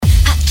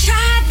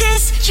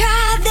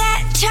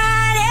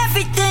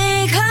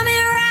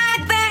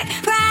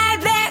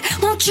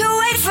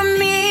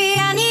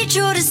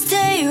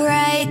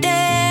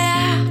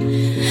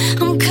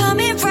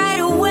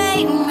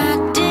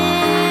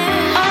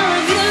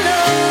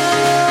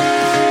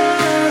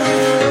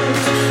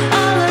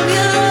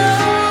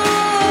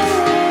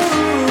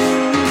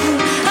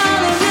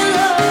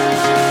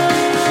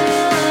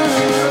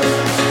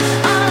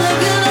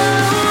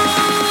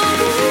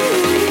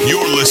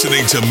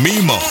to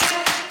MIMO.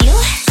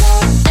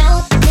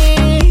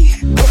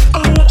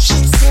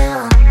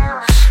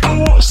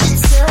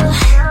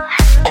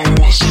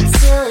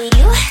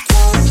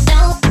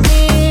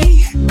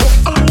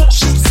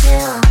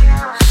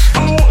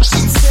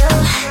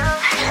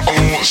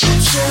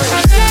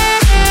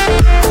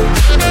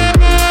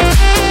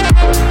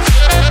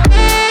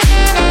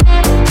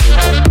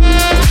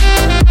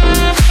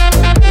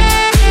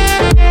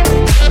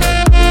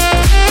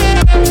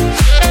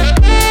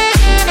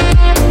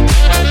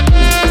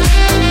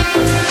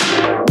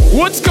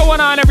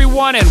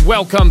 And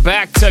welcome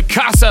back to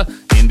Casa.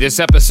 In this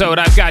episode,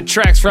 I've got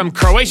tracks from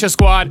Croatia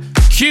Squad,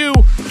 Q,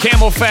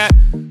 Camelphat,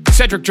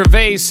 Cedric,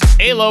 Gervais,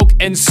 Alok,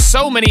 and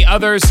so many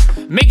others.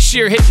 Make sure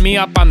you're hitting me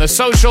up on the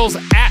socials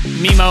at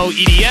MIMO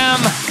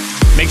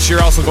EDM. Make sure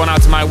you're also going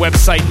out to my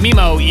website,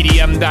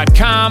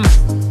 MIMOEDM.com.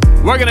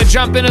 We're going to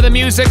jump into the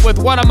music with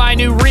one of my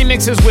new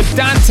remixes with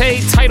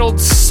Dante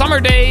titled Summer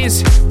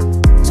Days.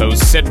 So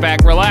sit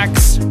back,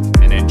 relax,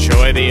 and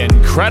enjoy the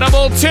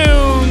incredible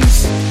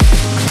tunes.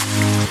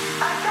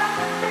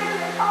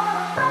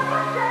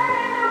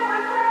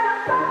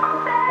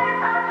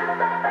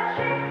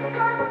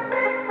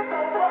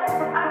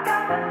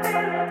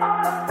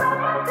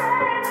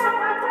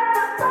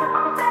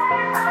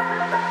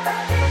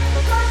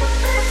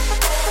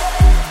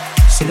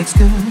 She looks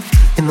good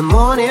in the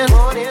morning,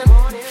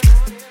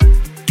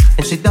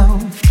 and she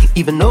don't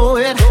even know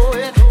it.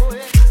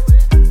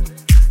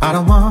 I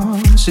don't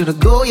want you to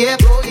go yet.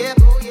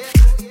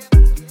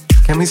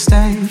 Can we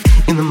stay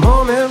in the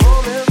moment?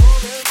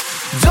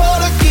 Don't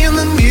look in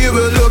the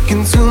mirror, look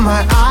into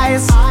my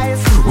eyes.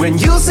 When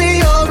you see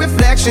your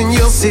reflection,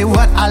 you'll see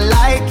what I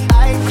like.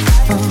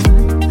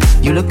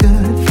 You look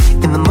good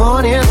in the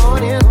morning,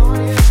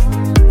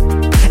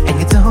 and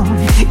you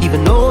don't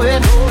even know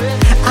it.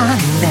 I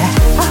need that.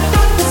 I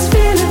got this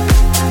feeling.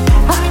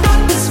 I got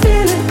this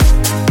feeling.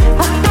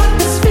 I got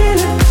this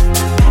feeling.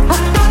 I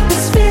got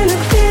this feeling.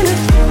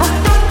 I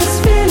got this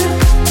feeling.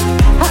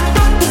 I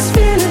got this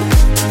feeling.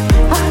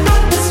 I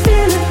got this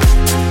feeling.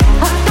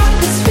 I got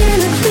this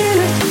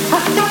feeling.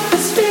 I got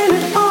this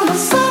feeling on a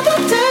summer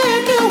day.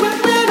 You were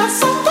when I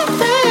saw her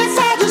face.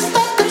 I just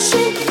thought that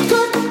she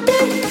could be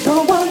the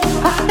one.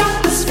 I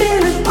got this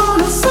feeling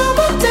on a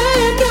summer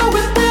day. You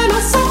were when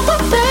I saw her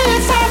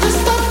face. I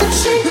just thought that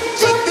she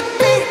could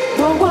be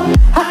the one.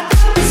 I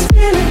got this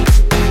feeling.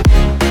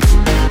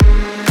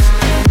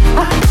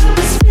 I got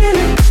this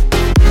feeling. I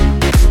got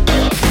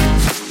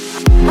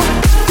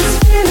this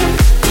feeling.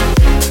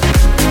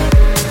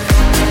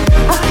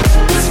 I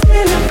got this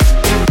feeling. I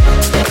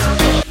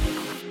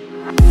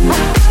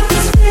got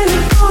this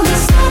feeling on a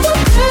summer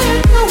day.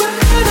 You were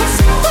when I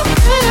saw her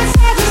face.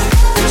 I just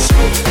thought that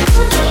she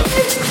could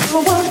be the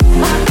one.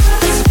 I got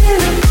this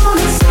feeling on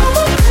a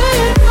summer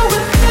day. You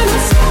were when I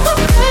saw her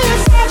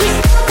face. I just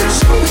thought that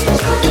she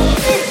could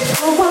be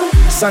the one.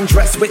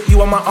 Sundress with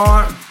you on my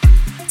arm.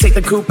 Take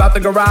the coupe out the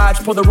garage.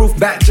 Pull the roof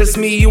back, just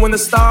me, you and the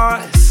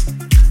stars.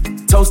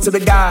 Toast to the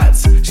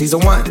gods. She's a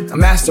one, a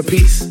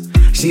masterpiece.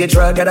 She a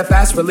drug at a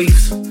fast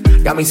release.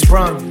 Got me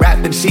sprung,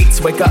 wrapped in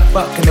sheets. Wake up,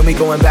 fuck, and then we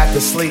going back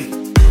to sleep.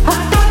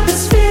 I got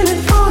this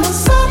feeling on a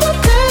summer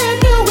day.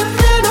 You were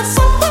when I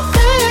saw her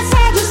face.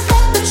 I just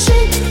thought that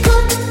she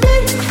could be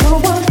the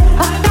one.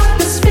 I got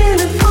this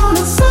feeling on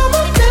a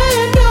summer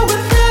day. You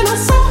were when I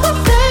saw her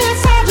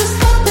face. I just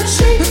thought that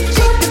she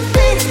could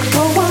be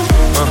the one.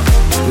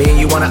 Me and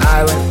you on an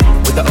island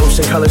with the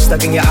ocean color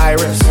stuck in your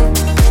iris.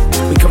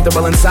 We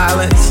comfortable in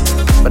silence,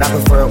 but I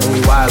prefer it when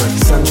we wildin'.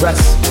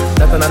 Sundress,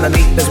 nothing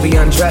underneath as we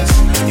undress.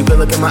 You could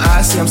look in my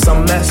eyes, see I'm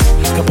some mess.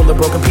 Couple of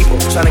broken people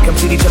trying to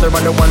complete each other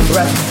under one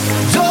breath.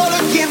 Don't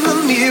look in the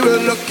mirror,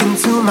 look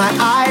into my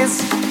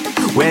eyes.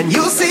 When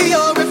you see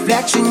your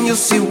reflection, you'll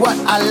see what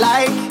I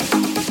like.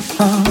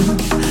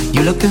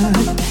 You look good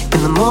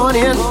in the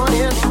morning,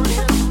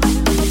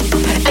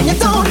 and you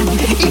don't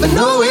even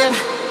know it.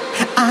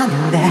 I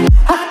know that.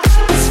 I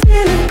got this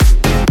feeling.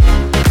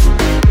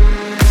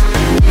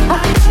 I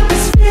got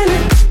this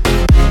feeling.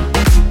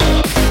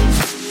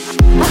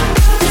 I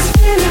got this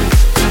feeling.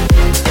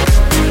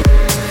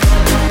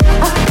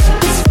 I got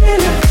this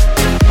feeling.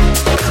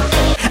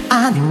 I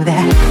knew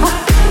that. I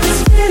got this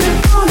feeling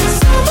on a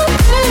summer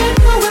day.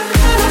 You were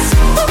when I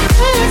saw her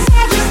face.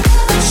 I just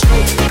thought that she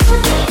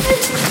could be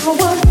the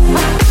one.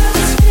 I got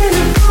this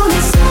feeling on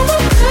a summer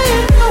day.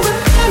 You were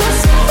when I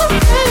saw her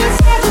face.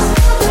 I just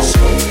thought that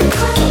she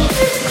could be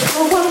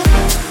the one.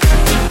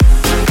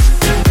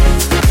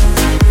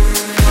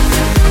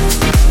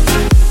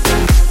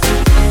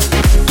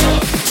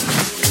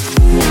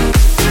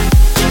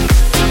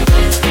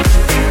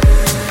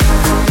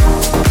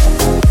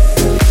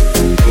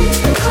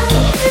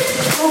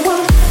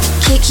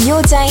 Kick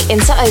your day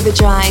into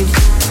overdrive.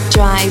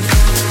 Drive,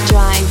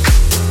 drive,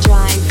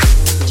 drive,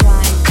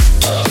 drive.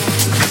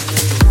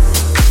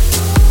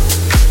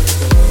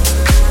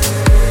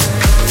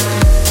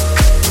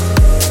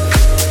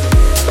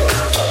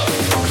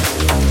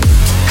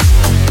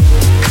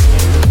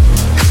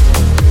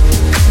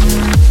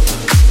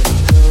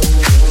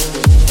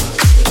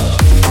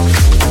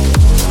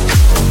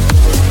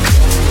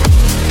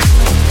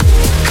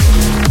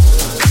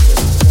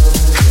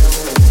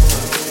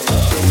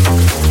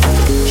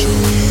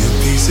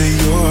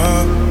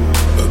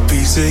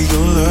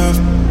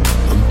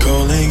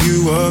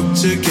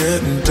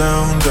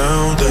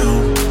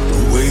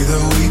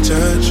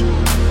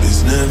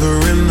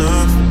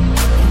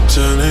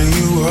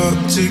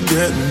 to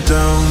getting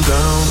down,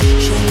 down.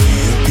 Show me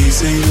a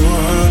piece of your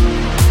heart,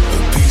 a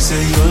piece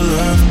of your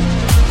love.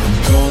 I'm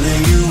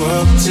calling you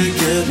up to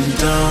getting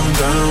down,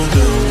 down,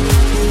 down.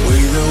 The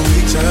way that we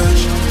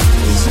touch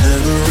is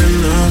never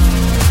enough.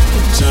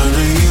 I'm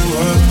turning you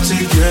up to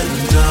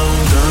getting down,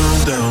 down,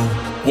 down.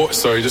 What?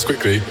 Sorry, just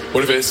quickly.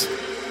 What if it's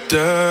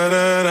da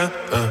da da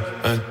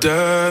da da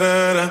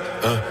da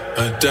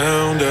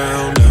down,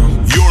 down, down.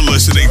 You're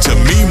listening to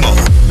MIMO.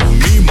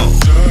 MIMO.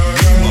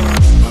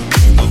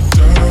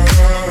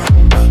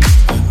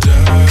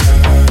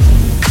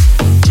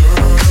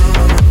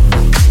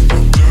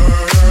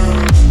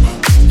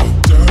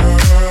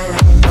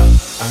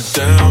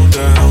 Down,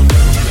 down,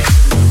 down.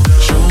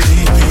 Show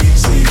me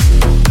peace,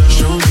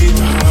 show me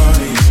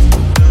party.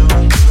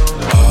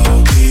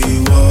 I'll be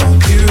what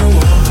you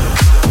want,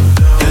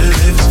 and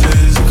if it's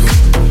physical,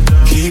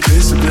 keep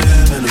it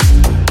subliminal.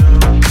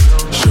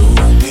 Show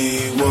me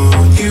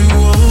what you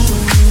want.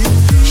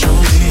 Show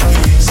me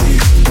peace,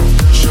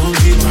 show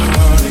me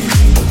party.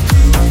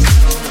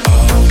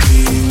 I'll be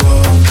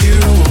what you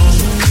want,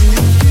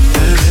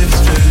 and if it's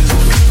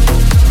physical,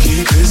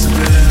 keep it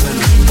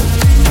subliminal.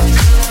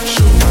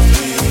 Show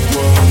me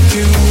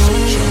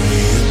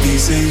a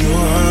piece of your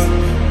heart,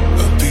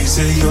 a piece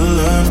of your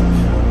love.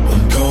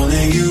 I'm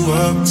calling you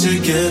up to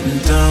getting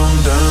down,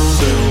 down,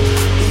 down.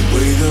 The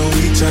way that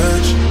we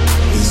touch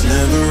is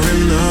never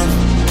enough.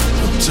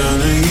 I'm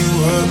turning you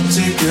up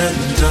to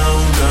getting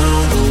down,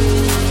 down,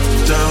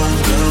 down,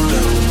 down,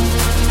 down,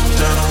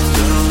 down,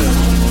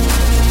 down,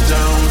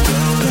 down,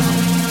 down,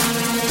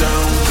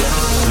 down, down, down,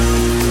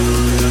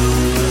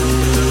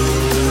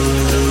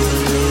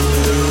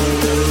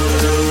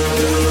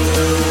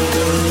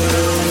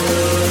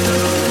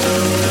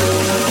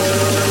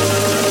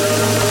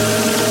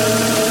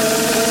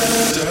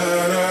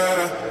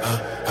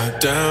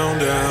 down,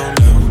 down, down.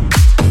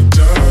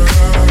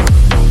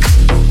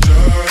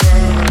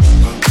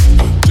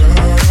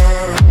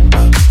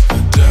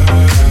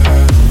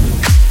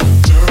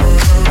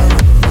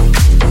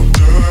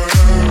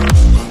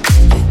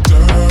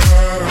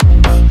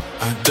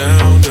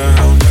 Down, down,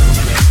 down.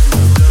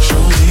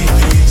 Show me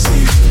peace,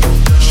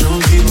 show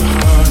me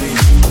party.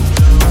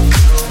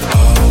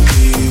 I'll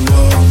be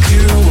what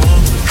you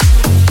want,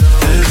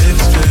 and if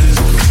it's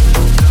physical,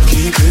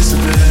 keep it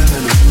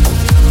subliminal.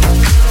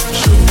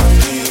 Show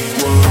me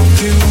what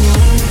you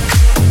want.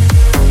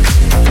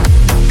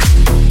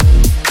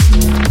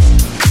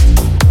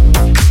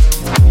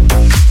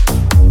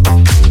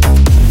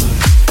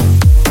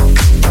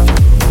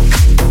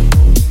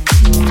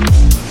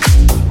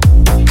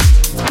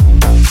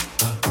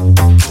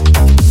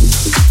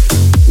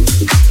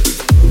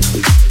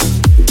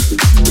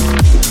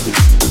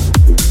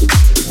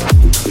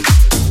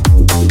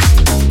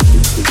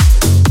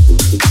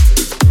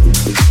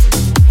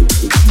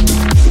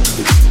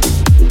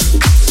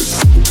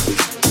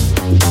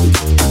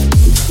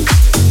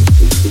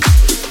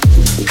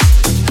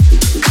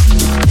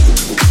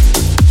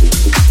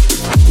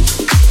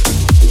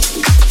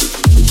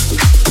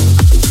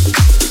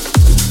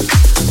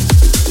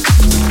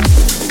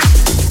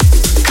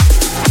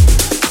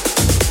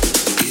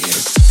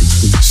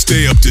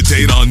 Stay up to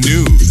date on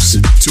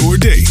news, tour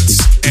dates,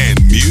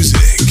 and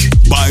music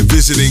by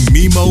visiting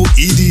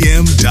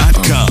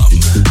MIMOEDM.com.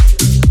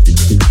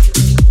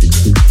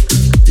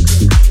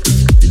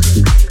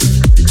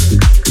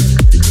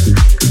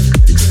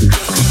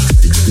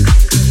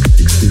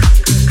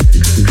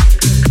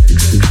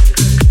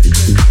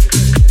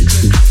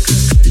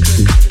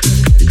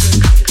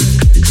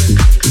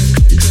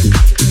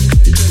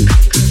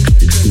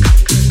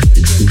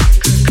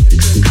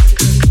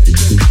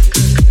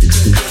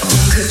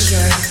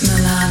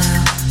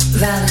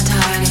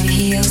 Valentine in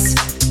heels,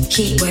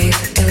 heatwave,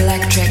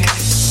 electric,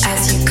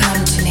 as you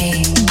come to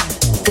me.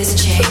 This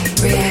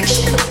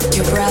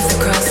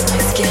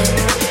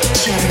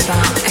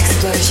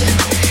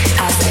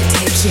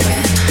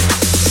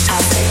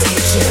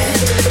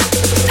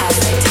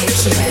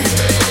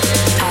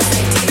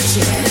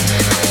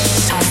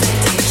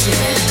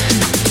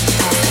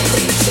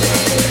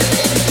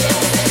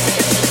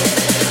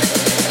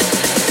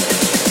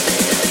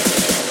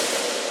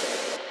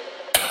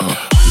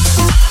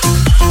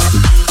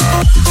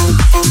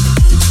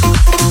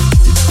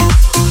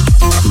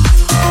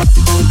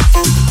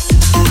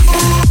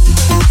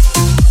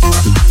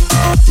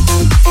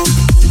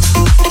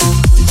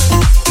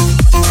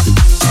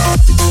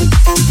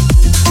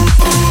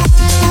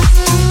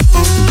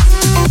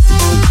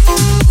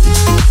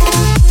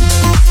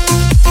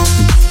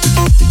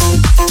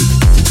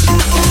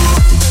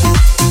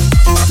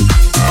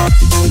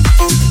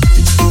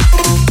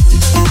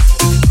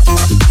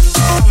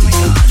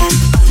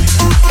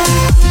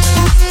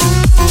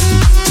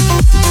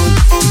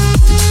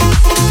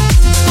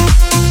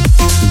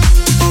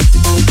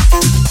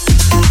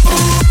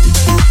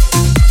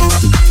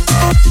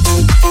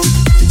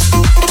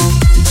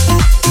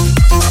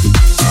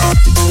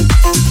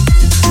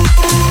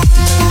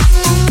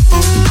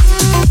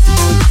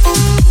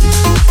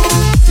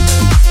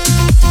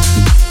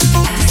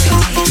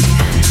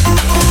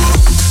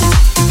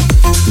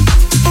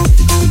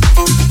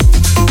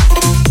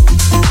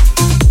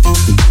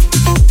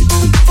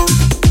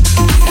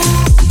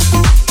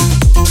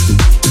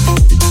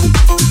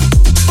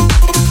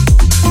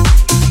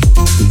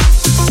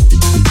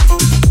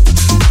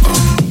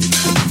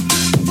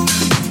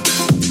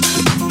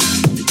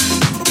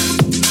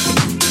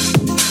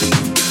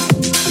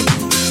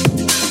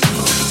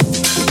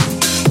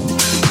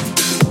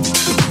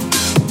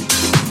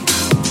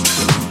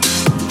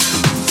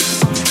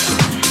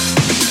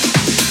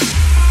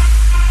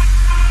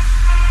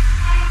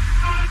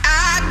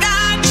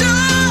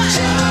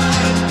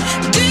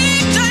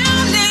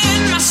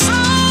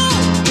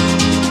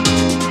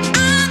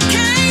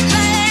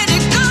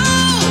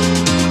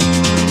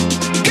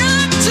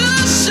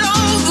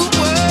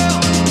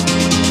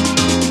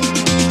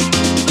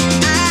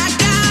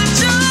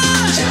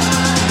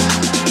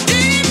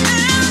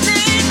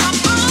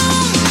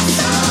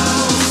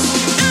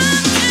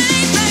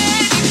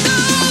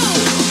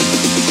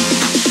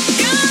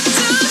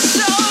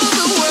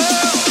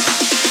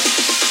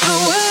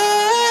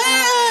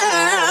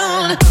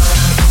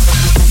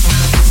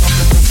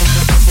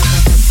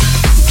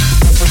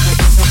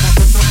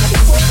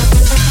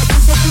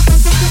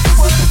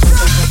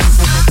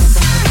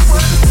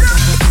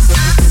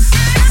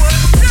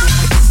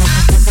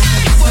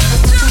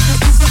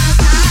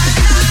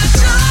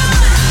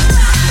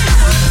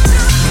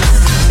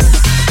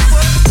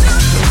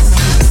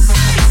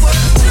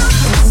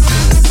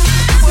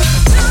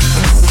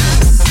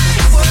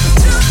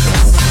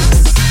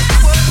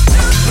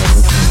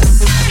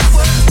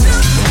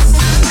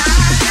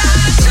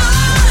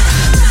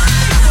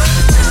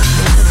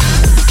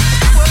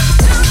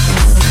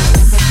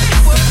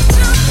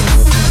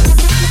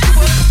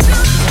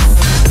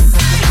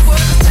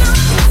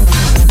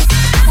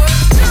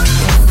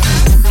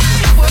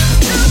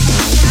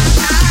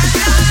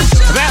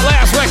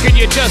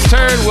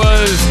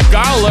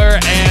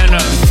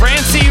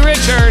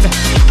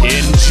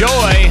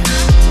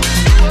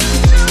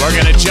We're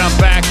gonna jump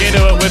back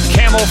into it with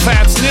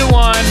Camelphat's new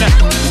one,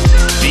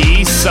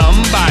 Be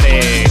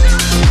Somebody.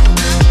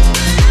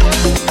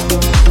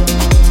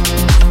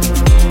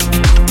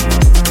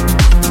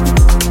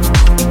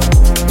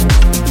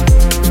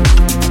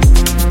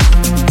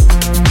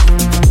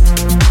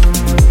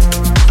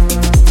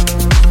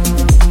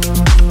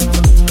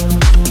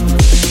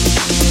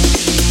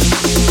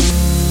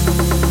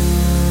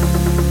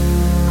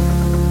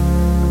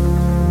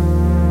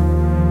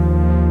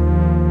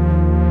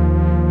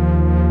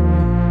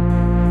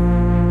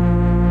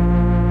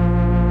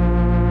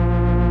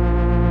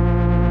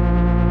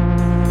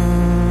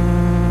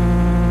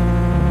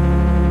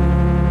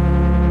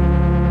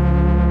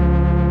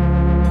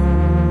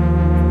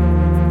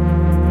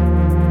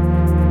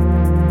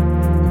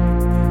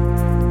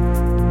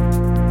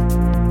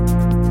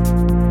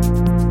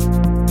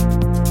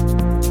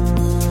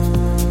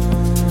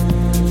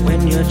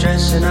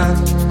 Dressing up,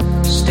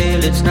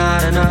 still it's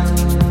not enough.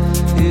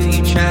 Who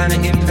you trying to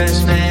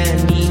impress,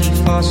 man? Needy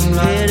for some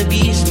love. Try to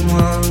be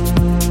someone.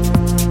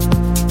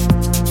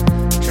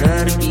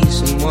 Try to be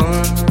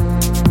someone.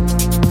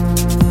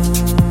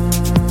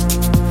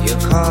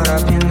 You're caught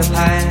up in the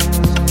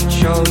past.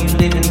 Show you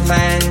living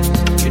fast.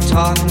 You're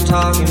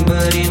talking,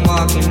 but ain't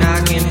walking.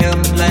 I can't help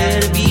but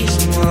glad to be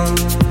someone.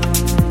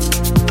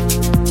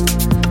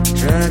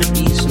 Try to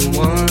be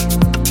someone.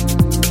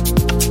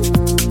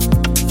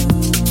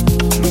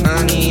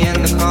 Money and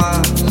the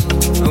cars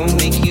don't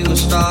make you a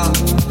star,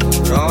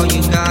 but all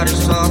you got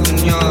is talking.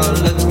 You're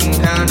looking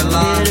kinda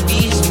lost. Try to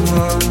be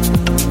someone.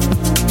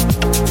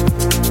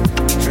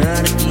 Try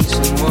to be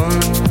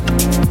someone.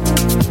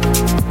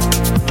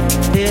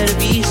 Try to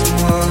be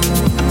someone.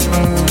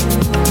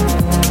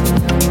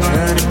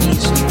 Try to be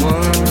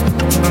someone.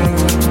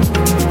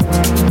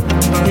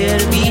 Try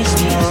to be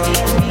someone.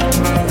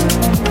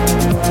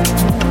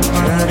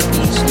 Try to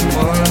be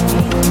someone.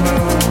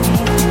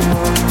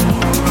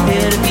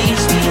 Here to be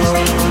someone.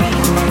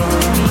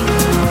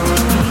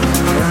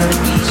 Try to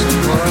be someone. Here to be someone. Try to be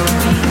someone. Here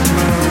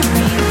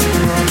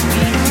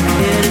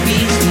to be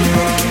someone.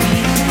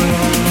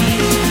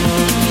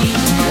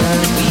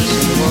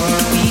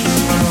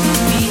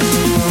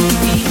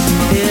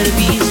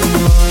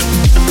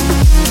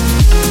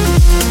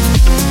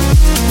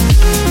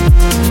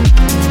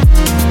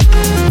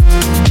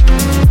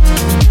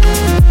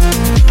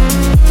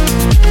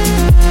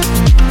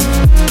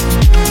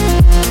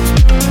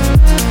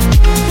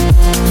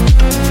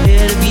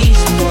 Here to be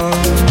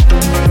someone.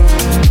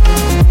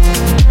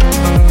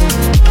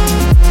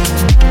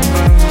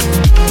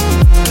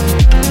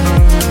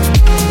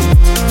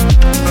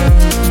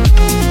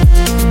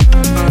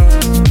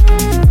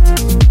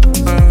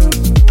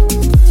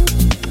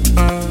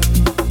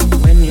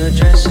 When you're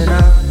dressing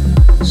up,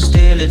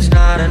 still it's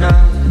not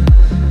enough.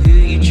 Who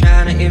you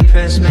trying to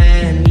impress,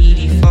 man?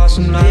 Needy for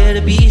some love. Here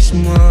to be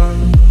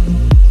someone.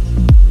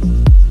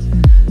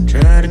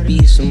 Try to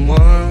be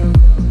someone.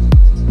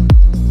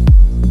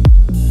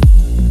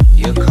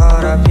 You're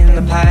caught up in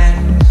the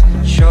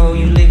past. Show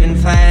you living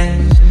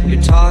fast.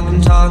 You're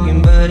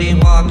talking, but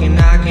ain't walking.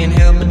 I can't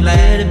help but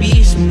glad to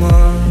be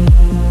someone.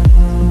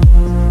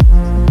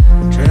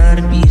 Try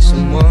to be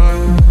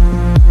someone.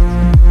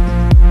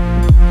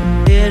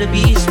 Here to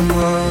be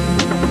someone.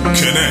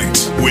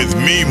 Connect with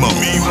MIMO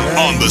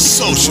on the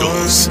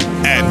socials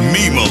at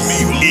MIMO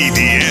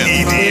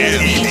EDM.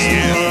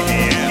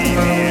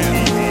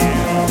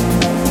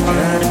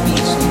 Try to be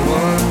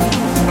someone.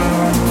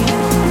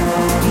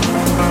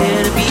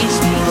 Here to be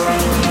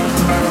someone.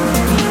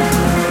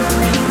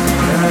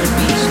 Try to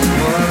be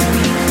someone.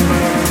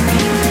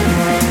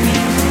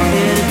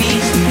 Here to be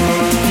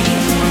someone.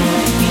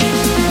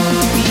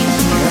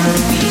 Try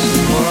to be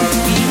someone.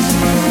 Here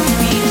to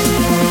be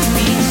someone.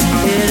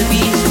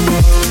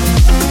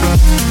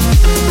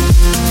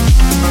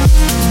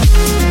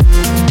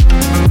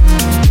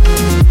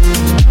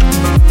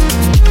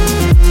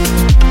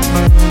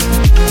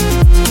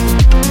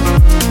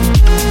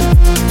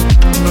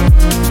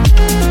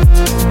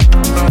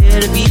 Here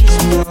to be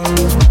someone.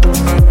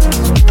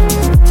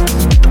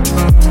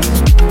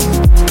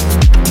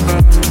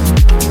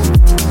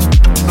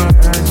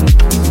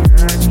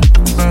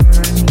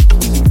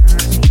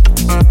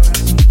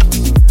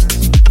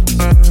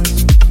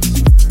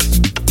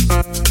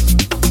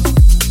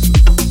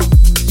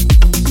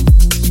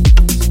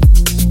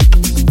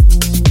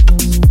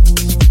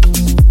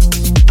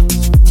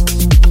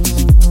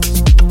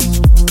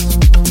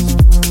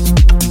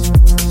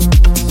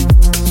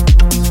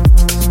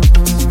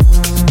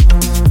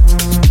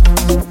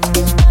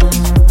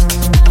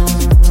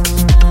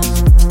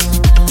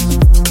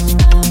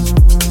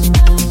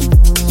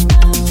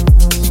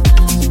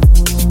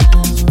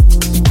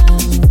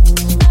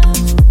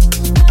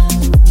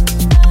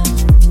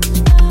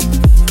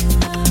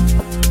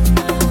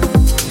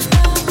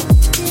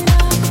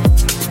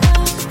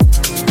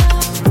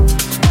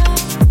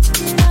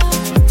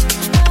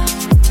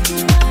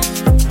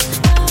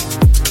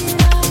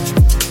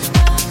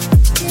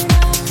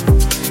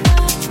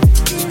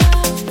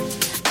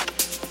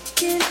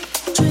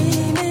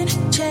 Dreaming,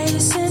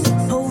 chasing,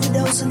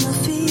 overdose on the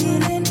feeling.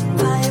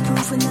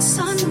 Fireproof when the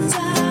sun's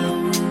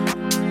out.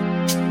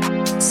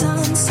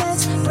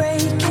 Sunsets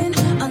breaking,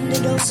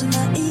 underdose in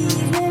the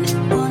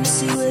evening. Wanna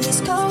see where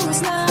this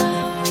goes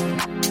now.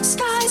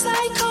 Skies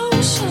like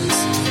oceans,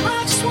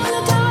 I just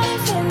wanna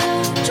dive in.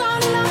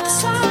 Drowning out the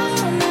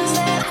sirens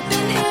that I've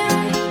been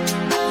hearing.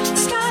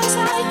 Skies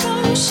like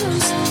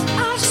oceans,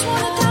 I just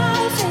wanna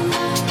dive in.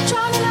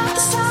 Drowning out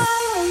the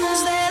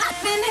sirens that I've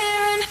been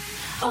hearing.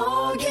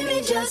 Oh, give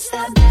me just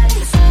that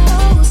bass.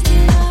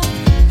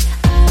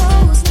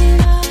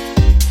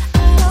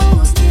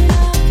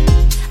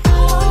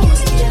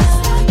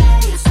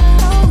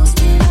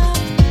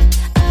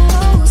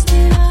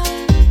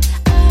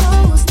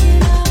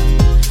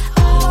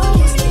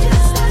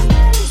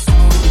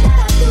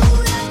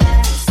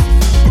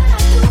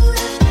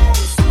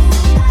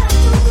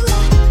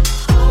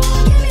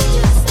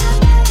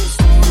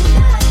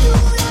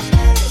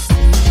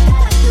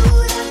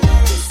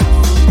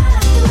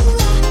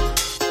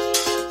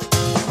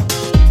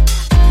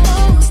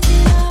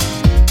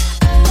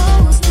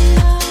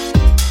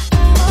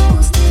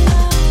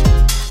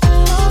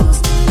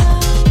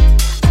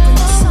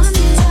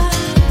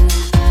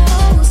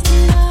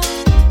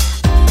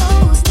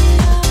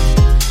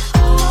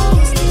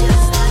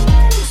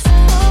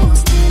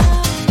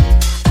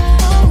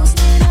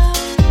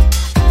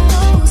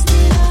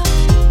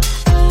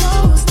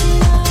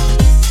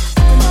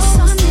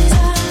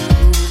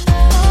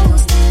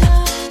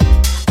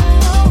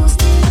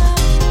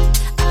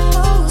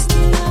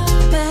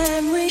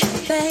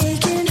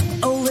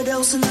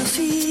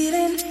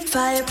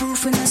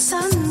 Fireproof when the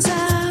sun's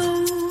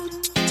out.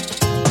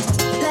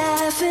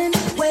 Laughing,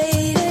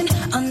 waiting,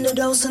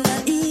 underdose in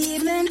the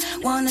evening.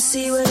 Wanna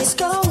see where this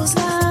goes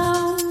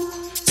now.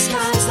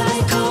 Skies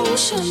like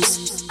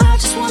oceans, I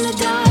just wanna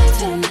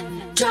dive in.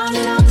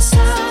 Drowning out the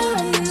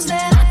sirens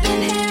that I've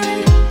been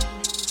hearing.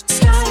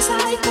 Skies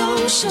like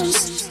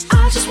oceans,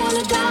 I just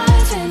wanna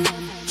dive in.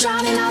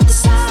 Drowning out the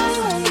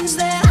sirens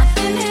that I've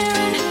been hearing.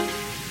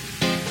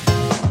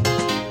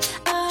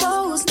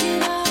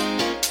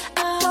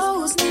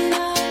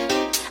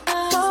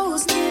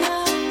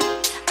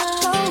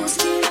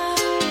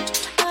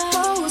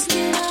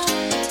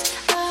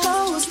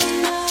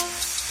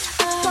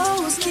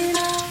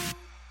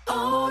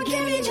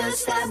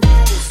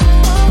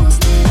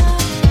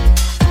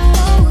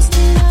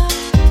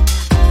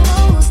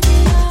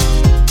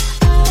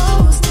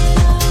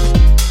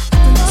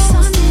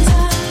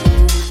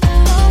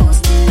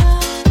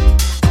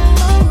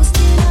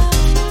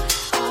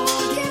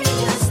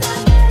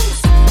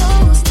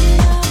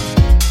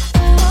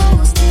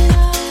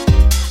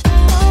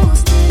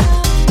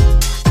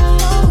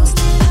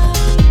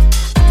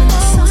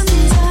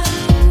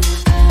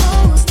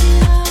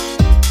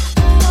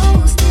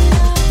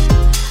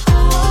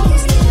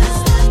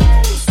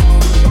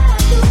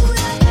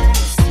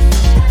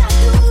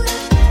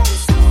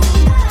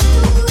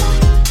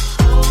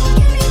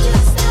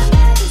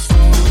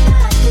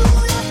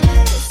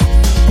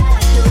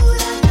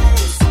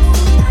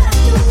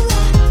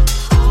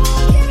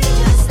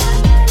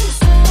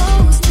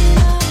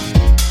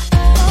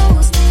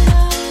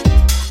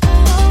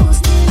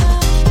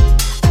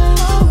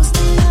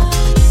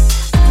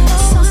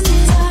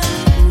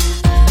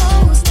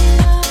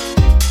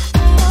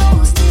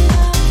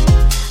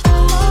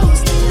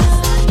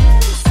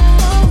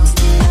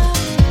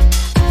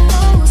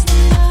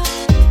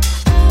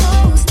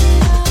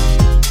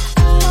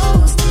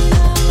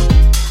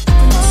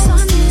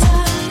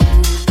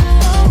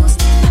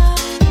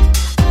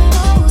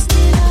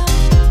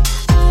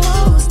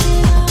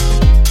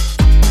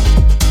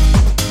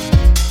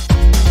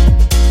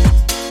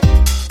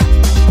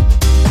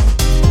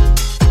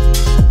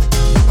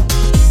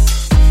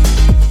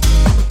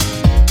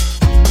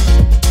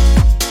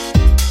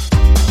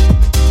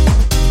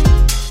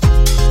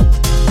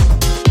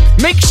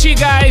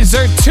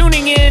 Are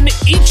tuning in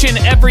each and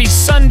every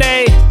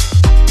Sunday,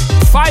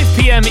 5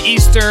 p.m.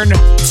 Eastern,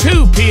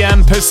 2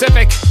 p.m.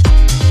 Pacific.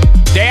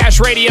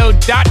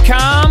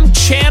 DashRadio.com,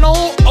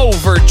 Channel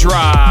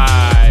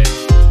Overdrive.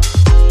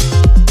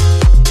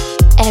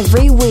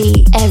 Every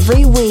week,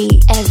 every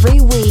week,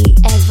 every week,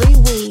 every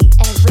week,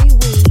 every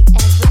week,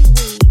 every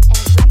week,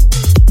 every week.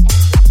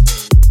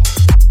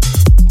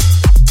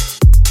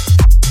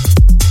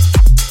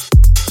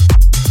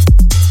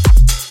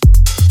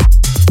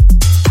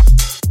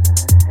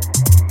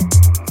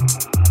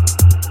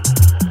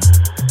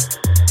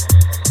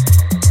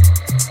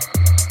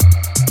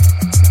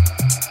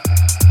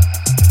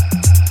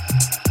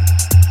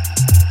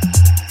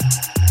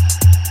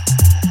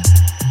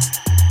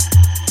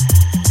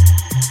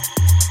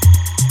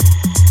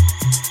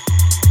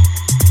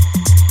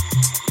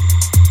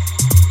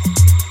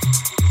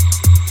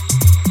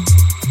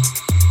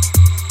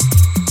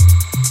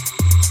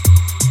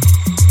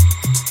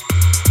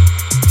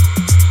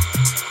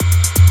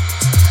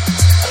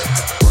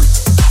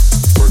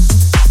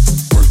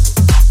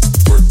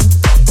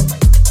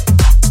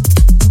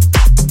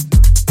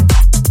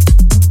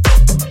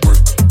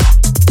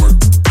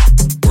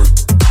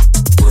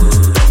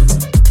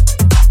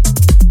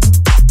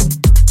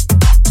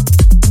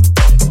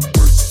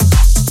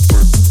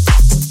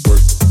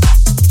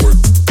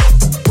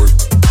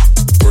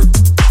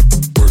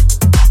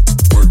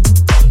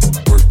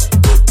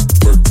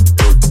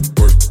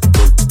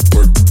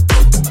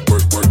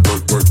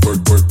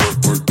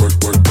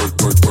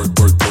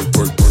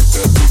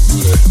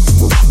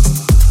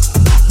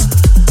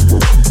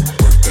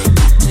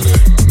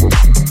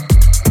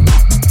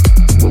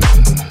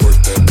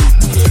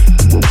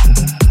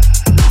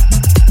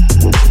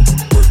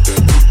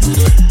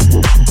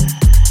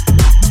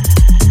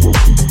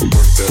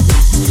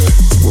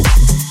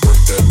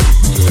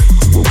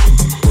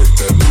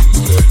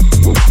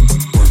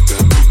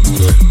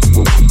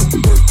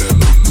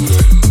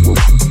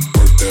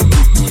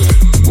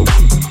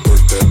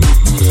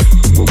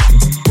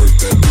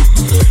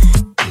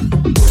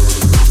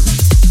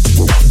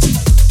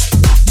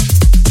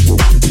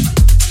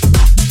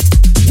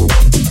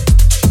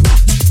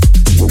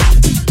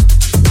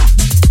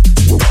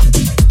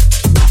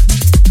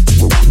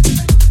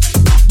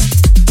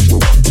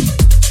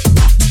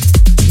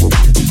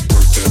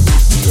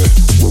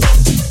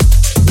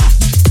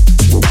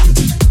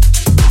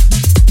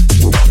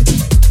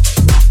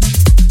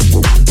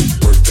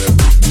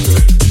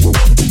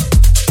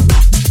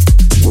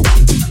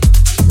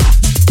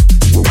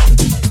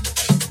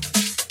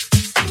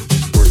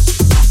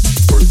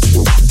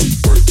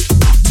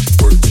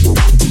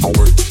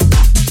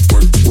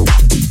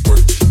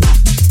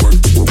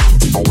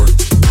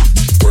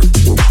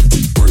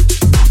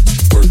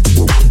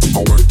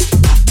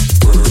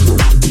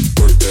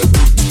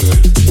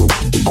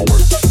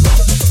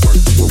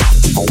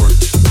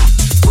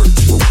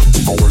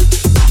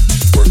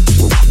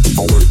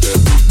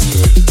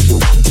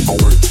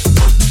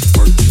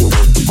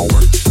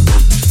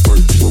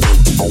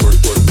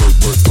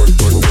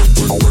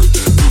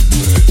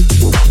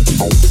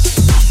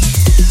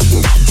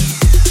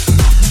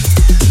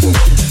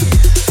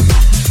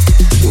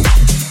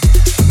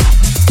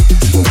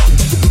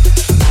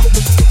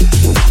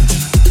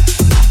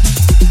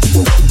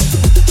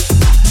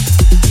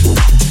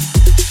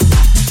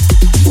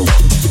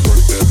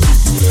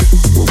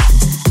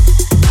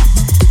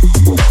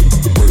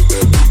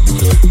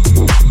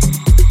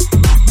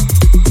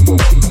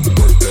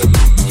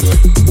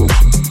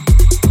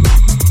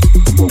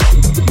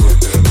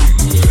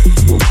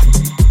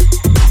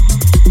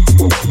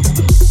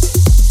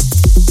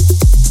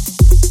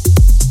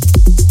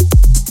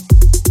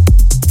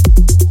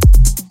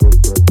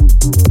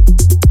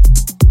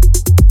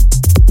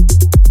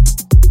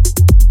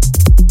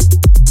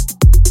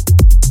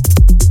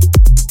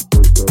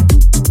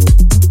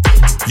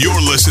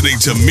 listening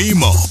to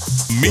MIMO.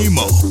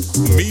 MIMO.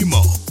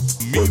 MIMO.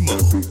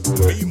 MIMO.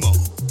 MIMO.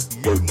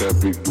 Work that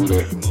beat, do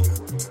that.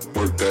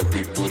 Work that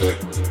beat, do that.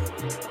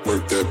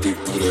 Work that beat,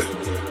 do that.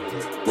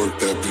 Work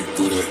that beat,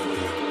 do that.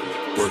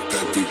 Work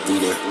that beat, do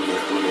that.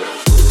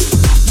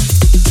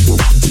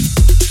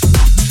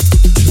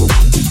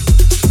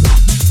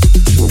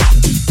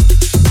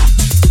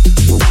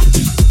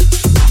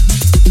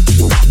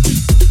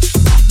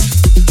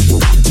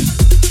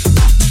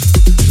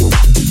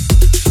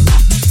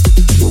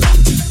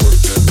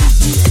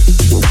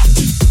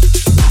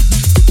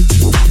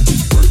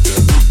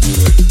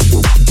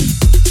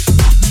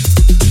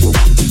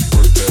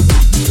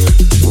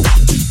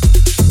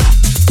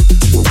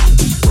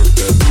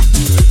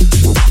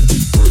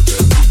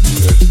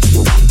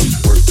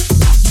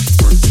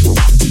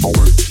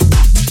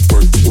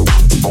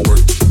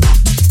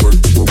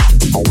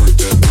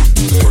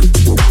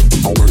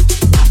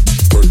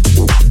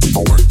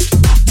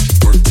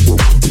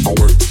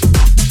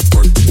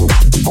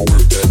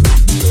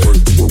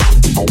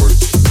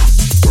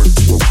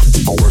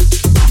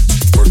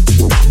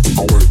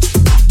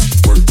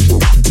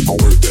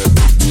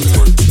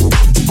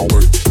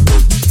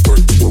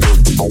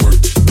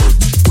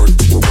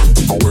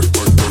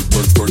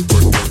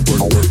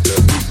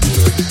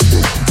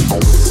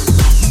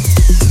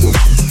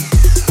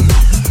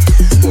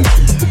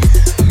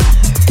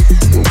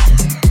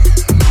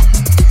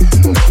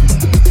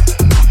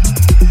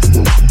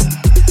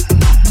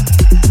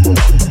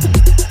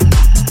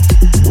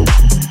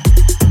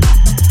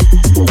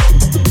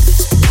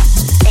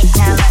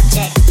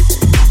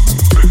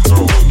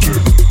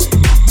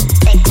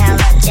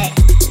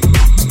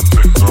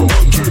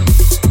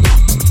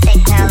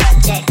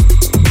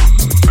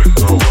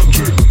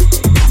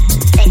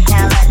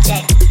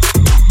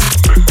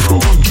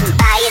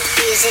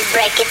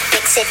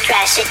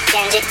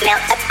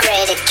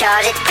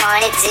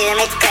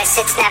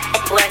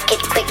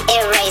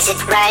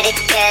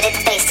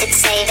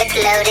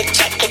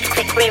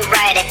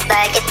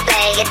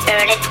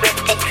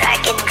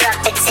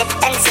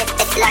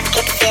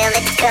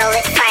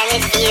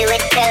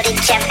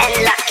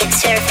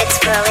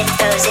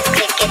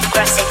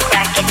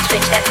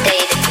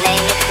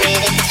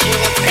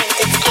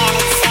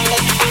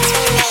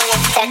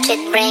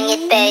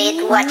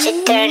 Watch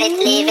it, turn it,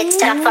 leave it,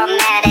 stop,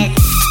 format it.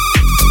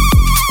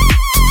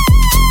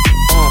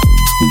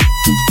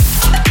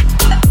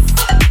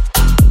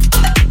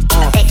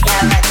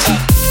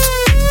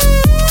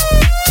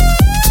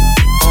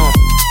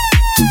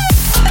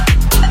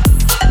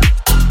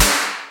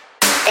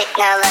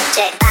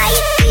 Technologic. Buy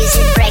it, use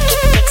it, break it,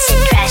 fix it,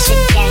 trash it,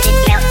 change it,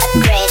 melt,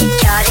 upgrade it,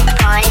 chart it,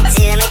 point it,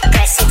 zoom it,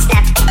 press it,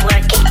 snap it,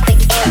 work it,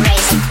 quick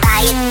erase it.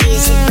 Buy it,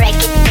 use it, break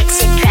it, fix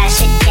it, trash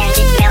it, change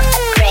it, melt,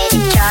 upgrade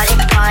it, chart it,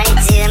 point it,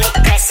 zoom it,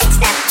 press it,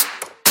 snap it.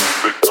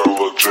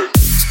 Technologic.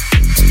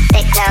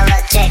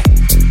 Technologic.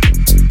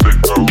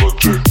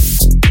 Technologic.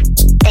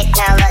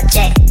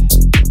 Technologic.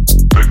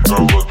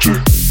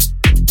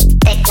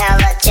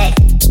 Technologic.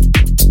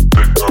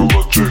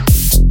 Technologic.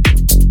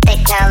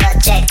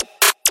 Technologic.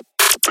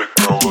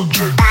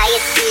 Technologic. Buy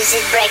it, use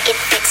it, break it,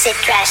 fix it,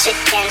 trash it,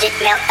 change it,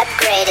 melt,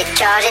 upgrade it,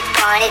 chart it,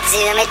 point it,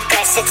 zoom it,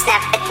 press it,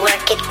 snap it,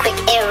 work it, quick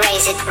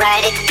erase it,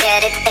 write it,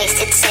 cut it, paste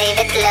it, save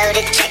it, load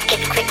it, check it,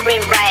 quick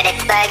rewrite it,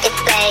 plug it,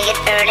 play it,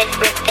 burn it,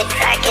 rip it,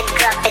 drag it,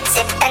 drop it,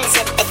 zip and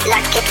zip it,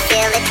 lock it,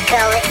 fill it,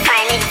 call it,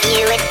 find it,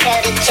 view it,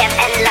 code it, jump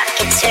and lock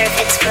it, surf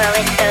it, scroll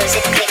it, pose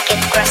it, click it,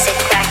 cross it,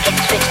 crack it,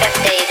 switch,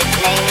 update it,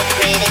 name it,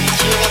 read it,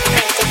 tune it,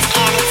 print it,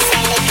 scan it,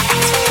 send it,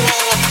 fax,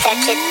 rename it,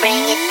 touch it,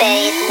 bring it,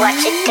 pay it,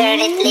 watch it, turn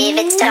it, leave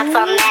it, stop,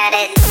 format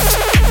it.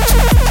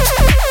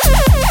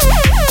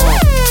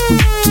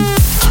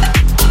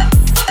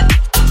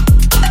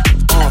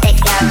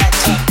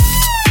 Technologic.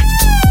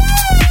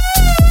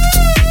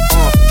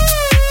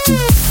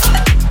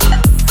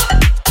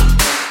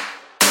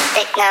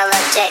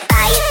 Technologic.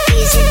 Buy it,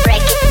 use it,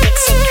 break it, fix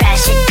it,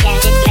 trash it,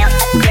 change it, melt,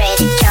 upgrade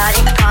it, chart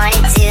it, point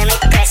it, zoom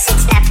it, press it,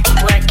 snap it,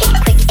 work it,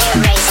 quick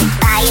erase it.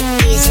 Buy it,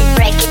 use it,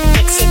 break it,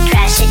 fix it,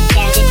 trash it,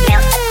 change it,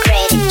 melt,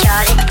 upgrade it,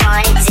 chart it,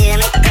 point it, zoom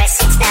it, press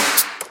it, snap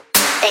it.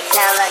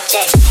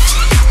 Technologic.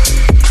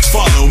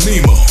 Follow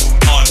MIMO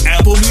on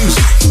Apple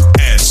Music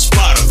and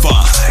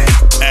Spotify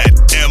at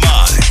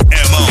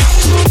MIMO.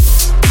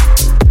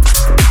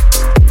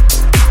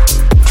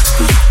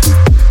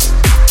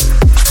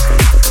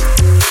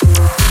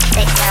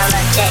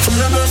 Technologic.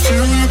 When I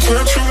feel you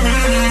touching me,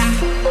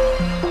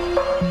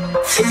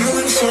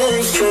 feeling so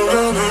strong,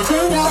 I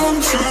never want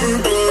to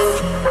go.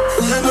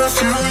 When I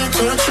feel you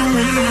touching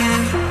me,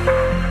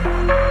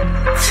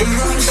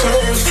 feeling so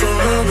strong,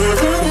 I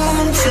never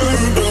want to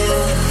go.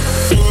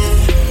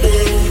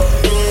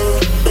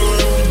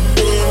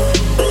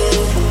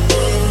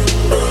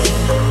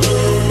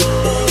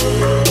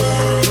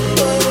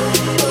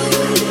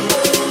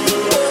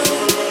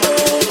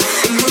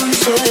 Feeling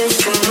so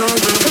strong, I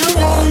never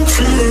want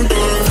to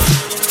go.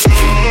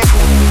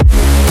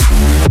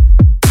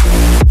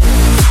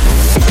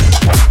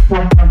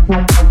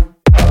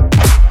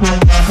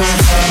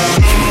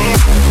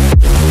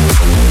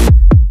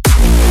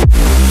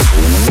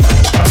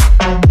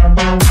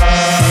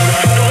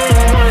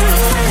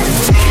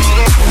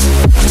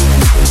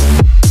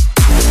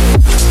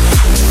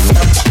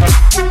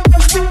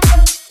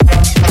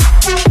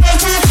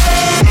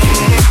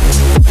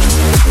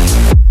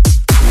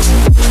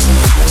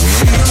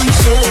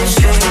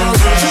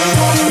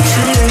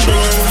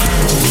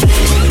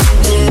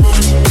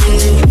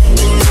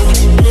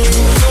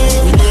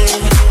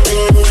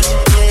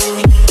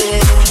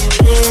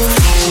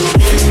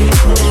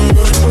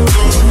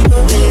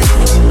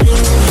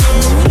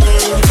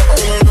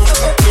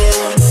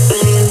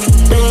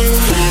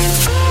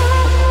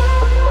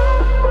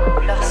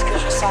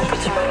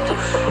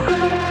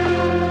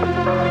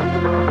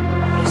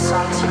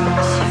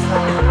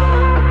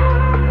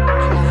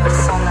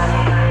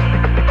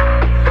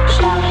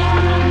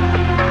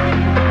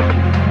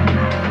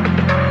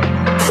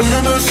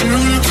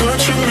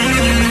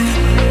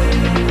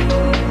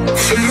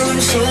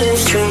 Feeling so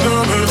strong,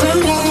 I never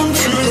want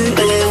to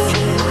go.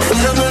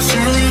 Never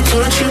see you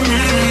touching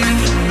me.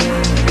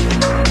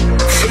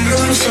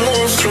 Feeling so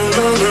strong, I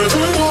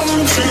never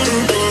want to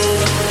go.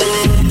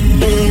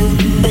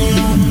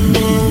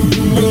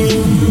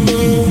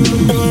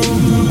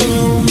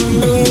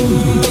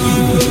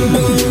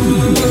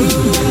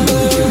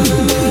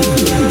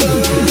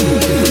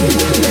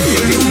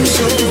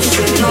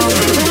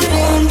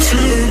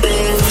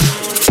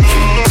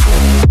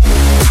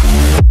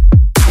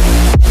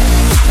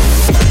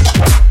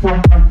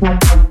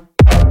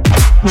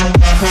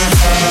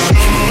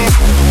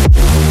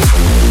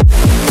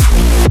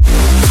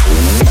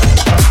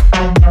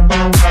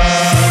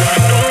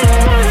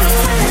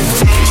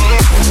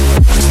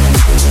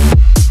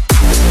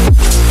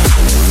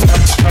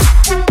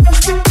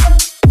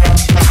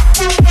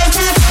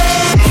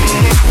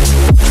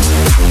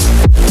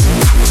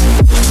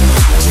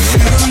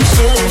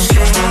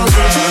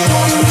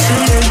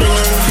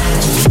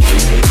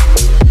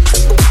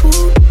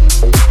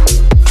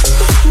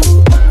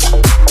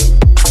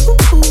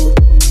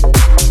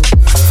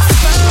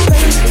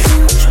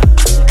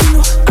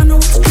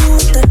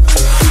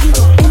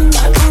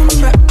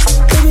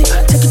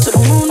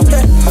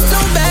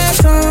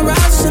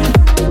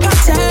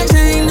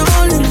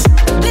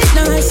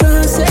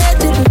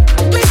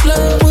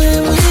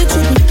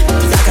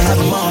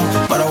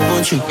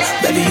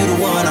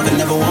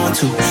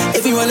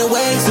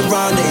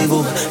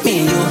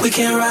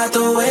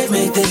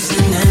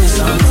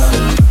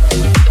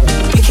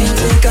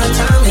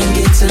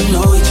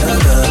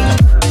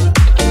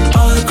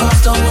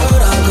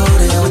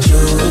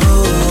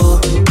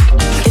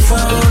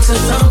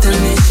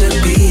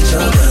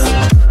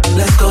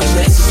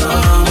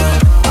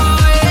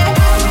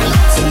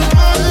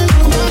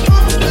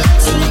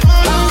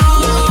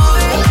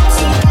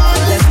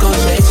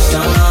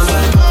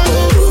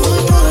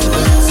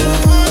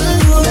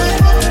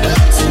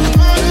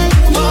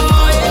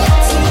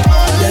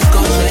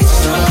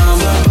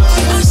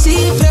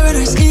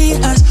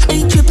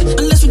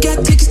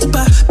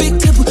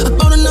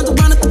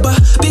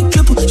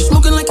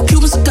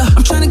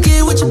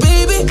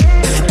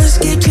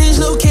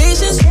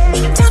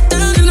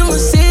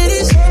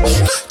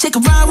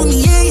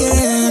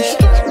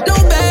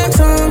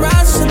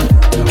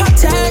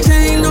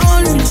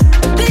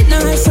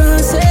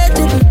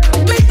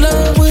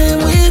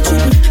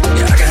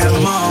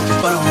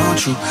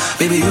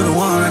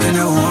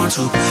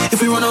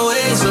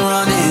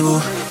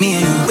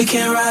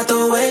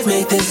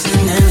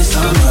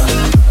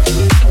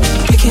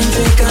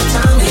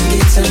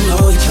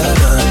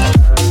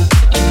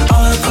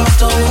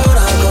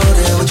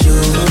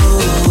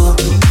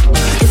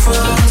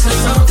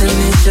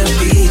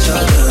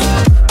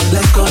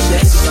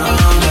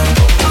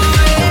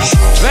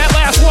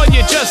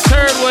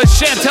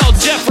 Chantel,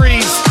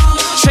 Jeffries,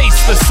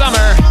 Chase the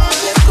Summer.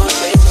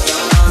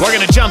 We're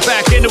going to jump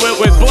back into it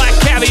with Black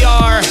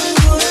Caviar.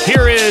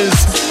 Here is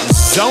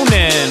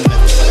Zonin.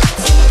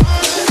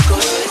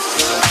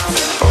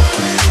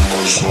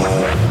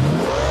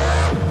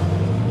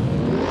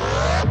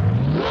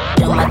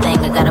 Do my thing,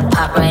 I gotta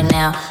pop right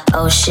now.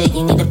 Oh shit,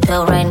 you need a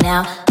pill right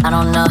now. I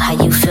don't know how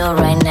you feel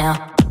right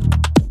now.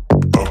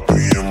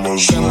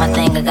 Do my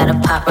thing, I gotta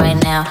pop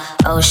right now.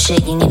 Oh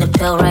shit, you need a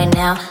pill right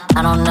now.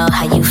 I don't know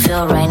how you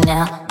feel right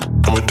now.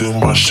 I'ma do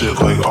my shit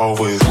like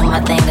always. Do my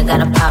thing, I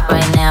gotta pop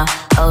right now.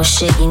 Oh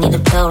shit, you need a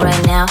pill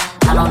right now.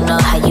 I don't know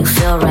how you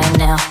feel right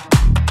now.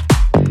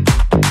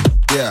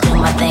 Yeah. Do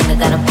my thing, I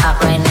gotta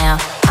pop right now.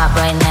 Pop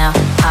right now,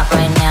 pop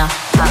right now,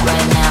 pop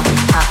right now,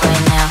 pop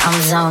right now.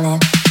 I'm zoning.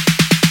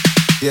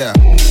 Yeah.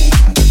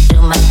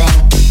 Do my thing.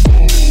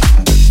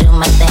 Do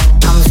my thing.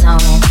 I'm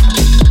zoning.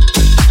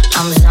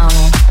 I'm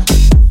zoning.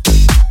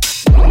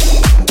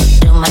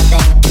 Do my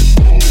thing.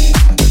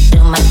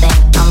 Do my thing.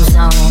 I'm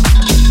zoning.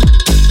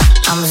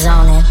 I'm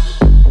zoning.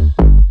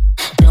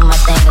 Do my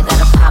thing. I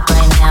gotta pop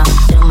right now.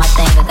 Do my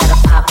thing. I gotta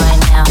pop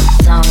right now.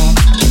 Zoning.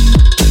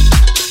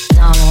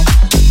 Zoning.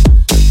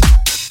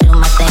 Do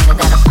my thing. I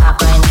gotta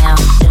pop right now.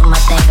 Do my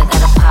thing. I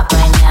gotta pop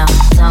right now.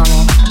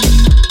 Zoning.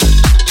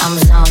 I'm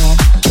zoning.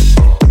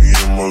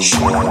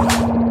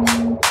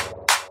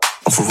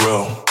 I'm for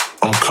real,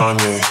 I'm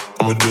Kanye.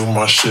 I'ma do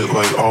my shit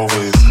like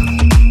always.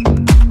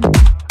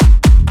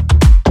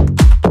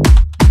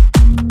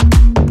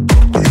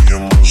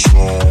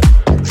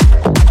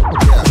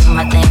 Do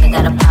my thing, I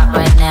gotta pop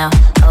right now.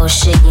 Oh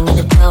shit, you need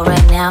a pill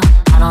right now.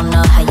 I don't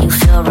know how you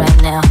feel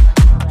right now.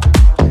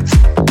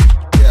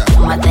 Do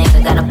my thing,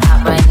 I gotta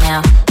pop right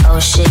now. Oh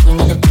shit, you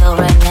need a pill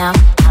right now.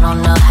 I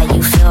don't know how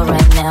you feel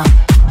right now.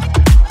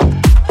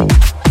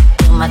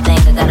 Do my thing,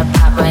 I gotta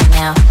pop right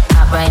now.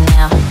 Pop right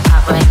now,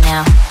 pop right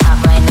now,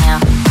 pop right now,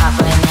 pop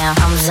right now.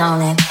 I'm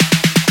zoning.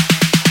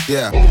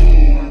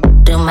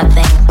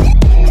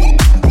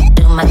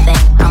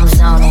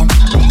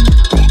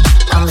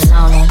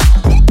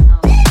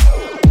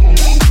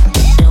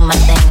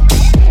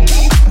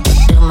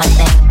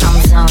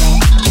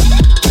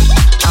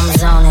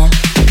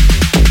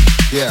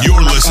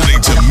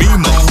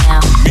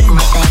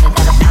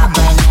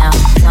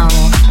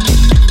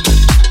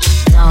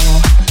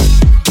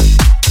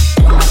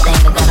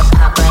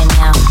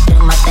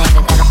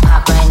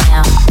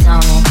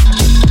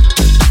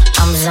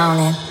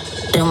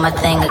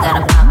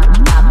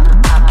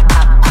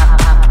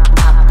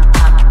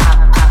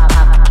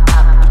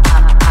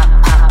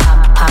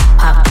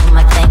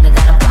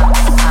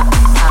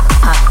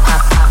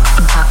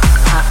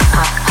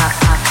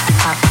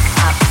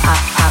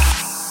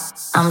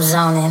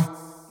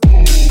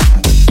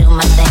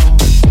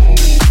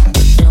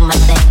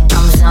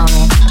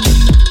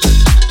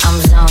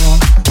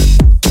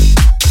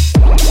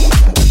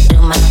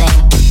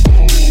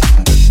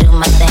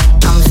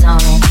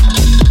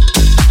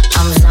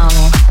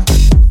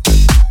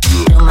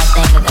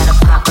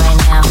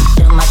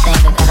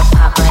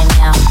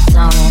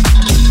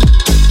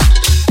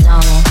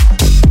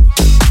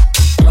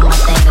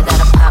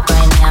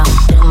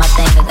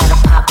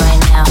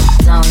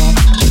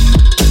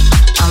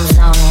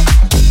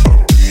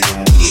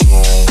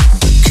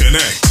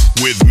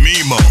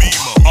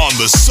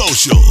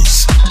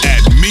 socials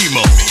at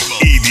MIMO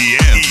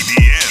EDM.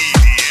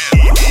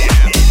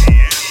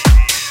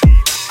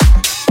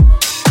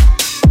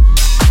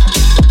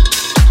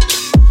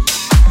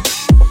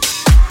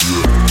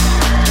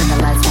 Turn the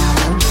lights down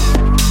low.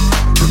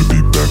 Turn the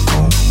beat back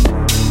on.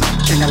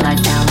 Turn the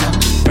lights down low.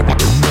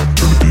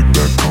 Turn the beat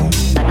back on.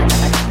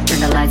 Turn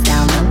the lights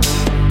down low.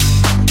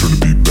 Turn the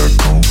beat back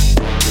on.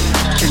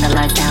 Turn the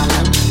lights down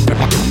low.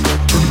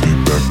 Turn the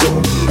beat back on.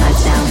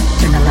 Lights down.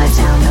 Turn the lights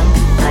down low.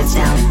 Lights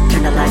down.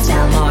 Turn the lights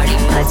down. Party.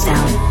 Lights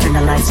down. Turn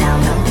the lights down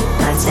low.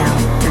 Lights down.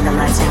 Turn the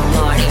lights down.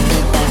 Party.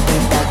 Beat back.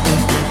 Beat back.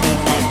 Beat back. Beat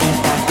back. Beat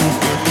back. Beat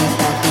back. Beat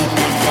back. Beat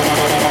back.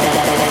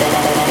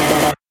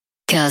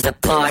 'Cause the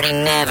party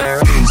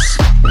never ends.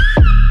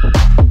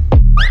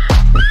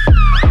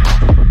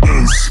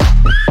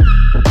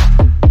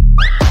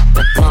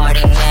 The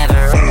party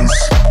never ends.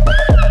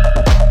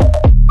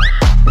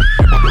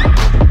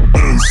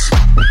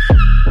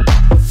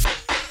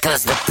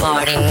 Cause the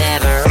party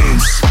never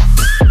ends.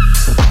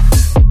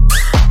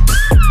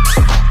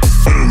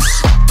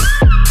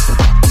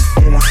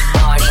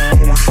 Party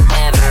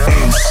never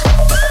ends.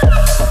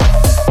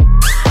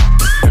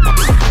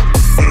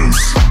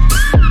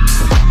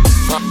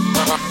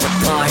 The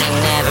party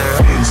never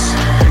ends.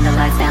 Turn the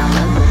lights down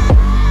low.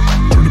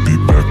 Turn the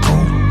beat back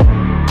on.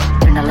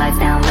 Turn the lights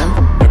down low.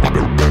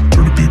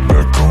 Turn the beat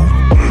back on.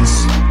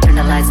 Turn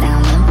the lights down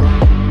low.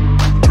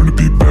 Turn the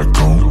beat back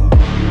on.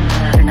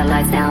 Turn the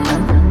lights down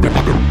low.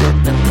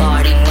 The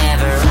party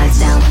never lights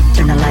down.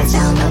 Turn the lights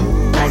down low.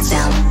 Lights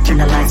down. Turn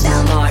the lights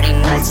down. Party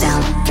lights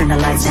down. Turn the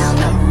lights down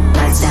low.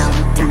 Lights down.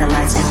 Turn the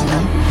lights down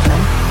low. No,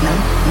 no,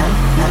 no,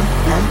 no,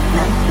 no,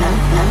 no, no,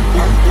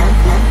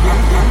 no, no, no, no,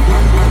 no, no,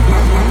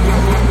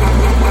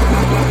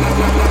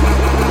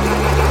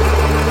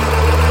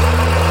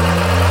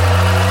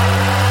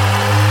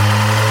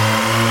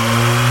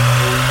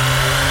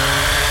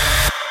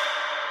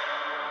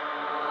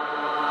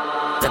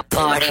 The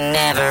party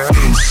never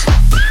ends.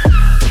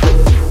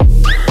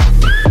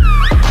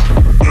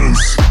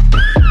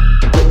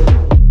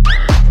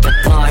 The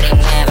party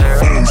never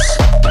ends.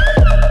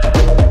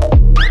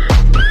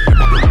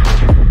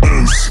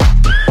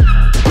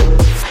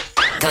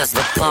 Cause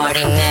the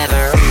party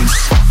never ends.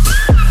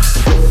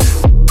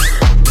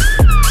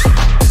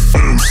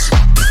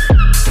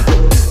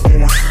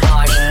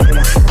 Party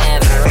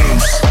never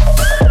ends.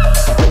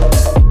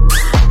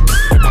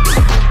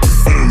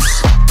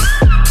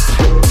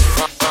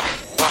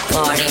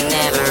 Party never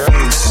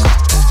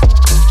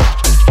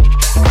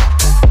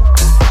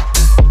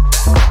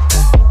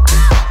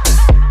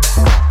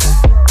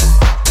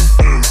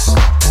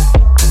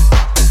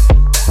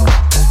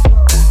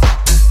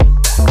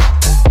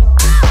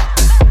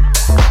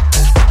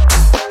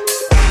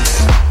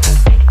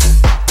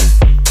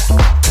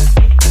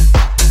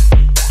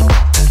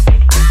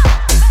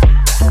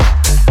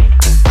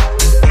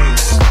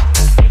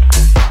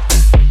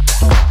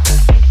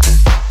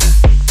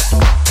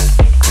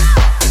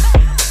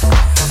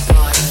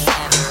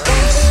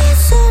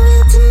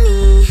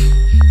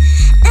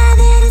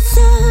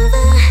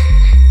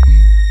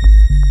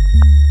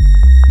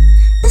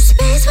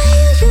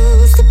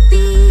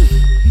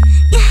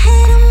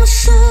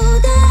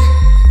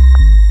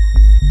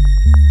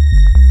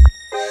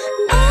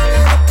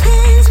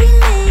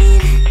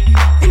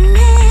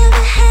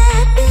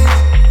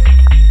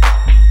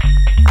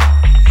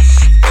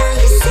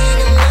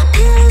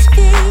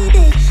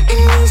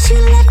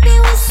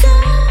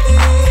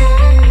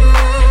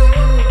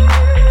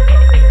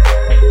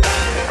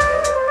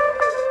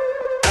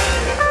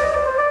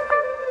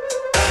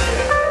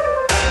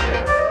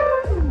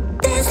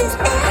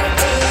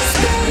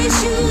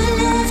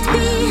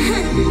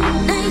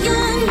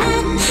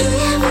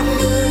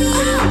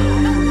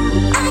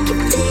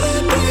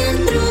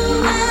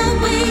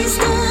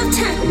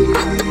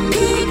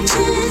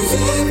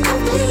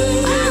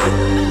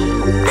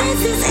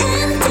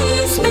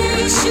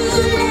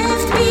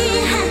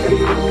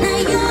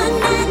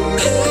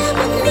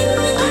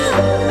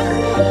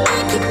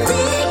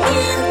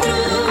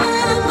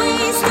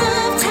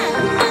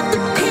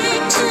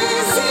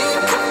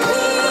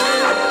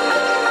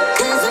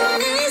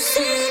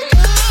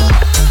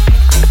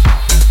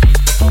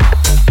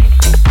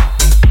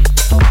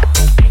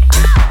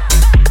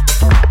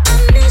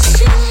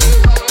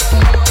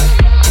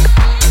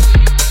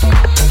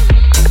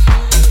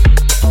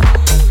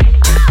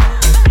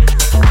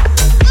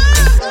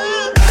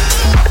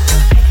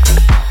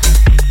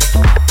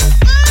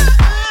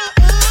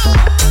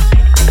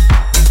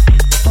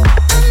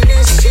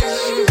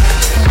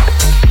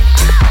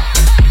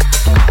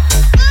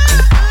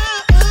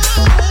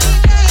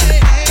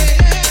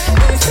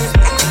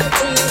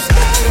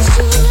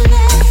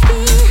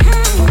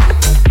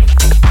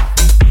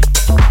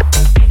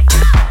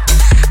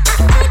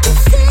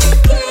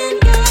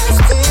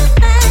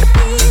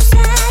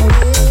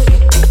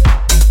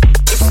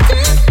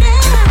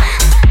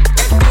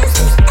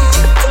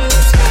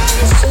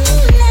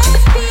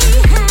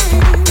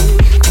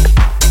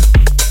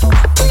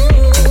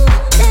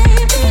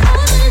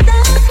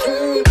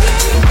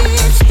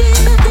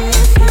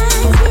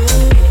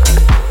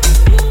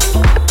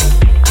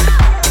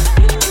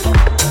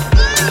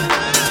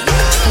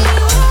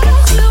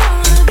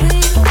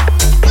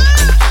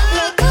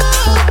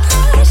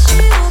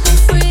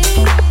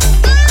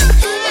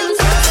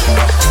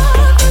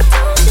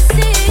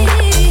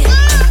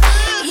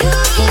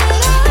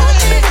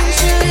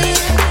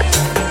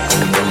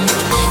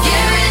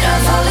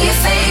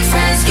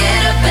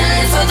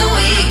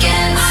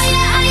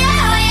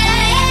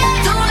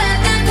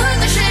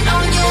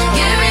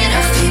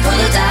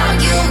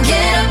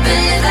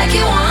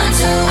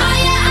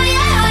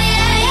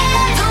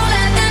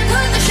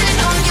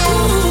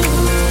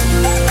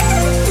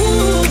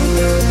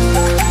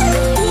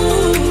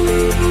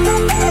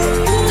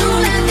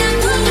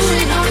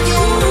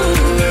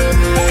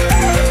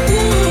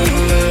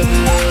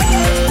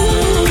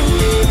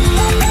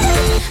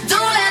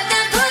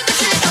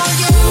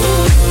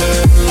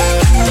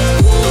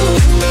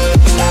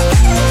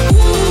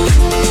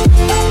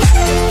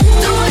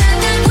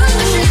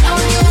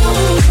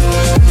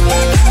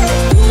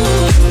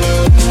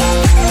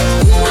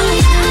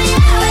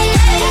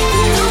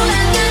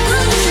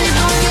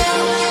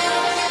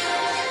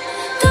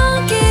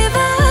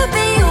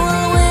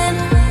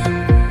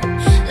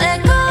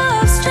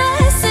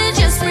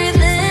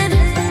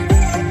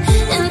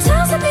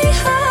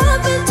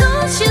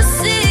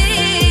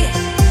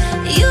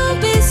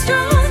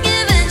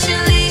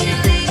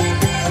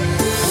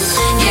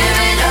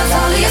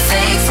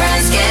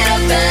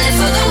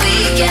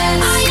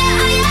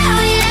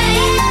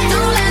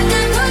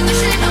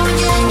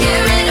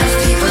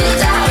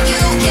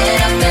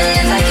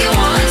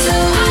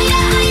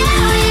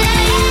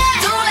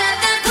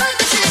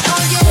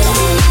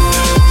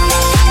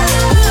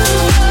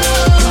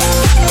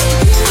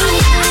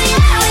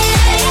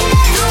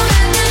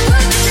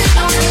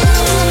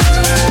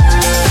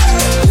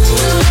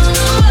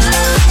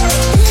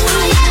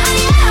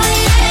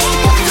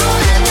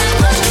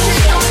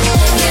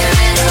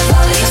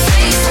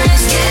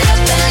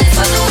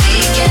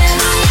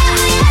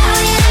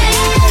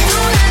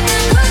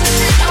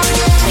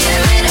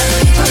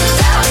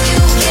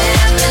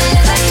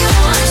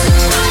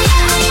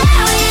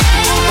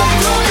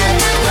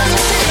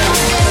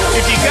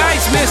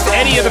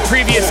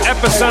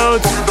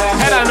episodes,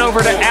 head on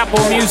over to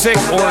Apple Music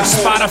or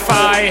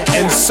Spotify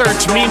and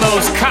search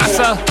MIMO's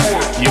Casa.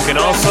 You can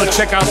also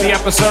check out the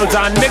episodes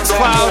on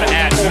Mixcloud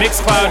at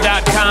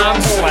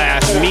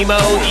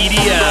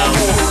mixcloud.com/MIMOEDM.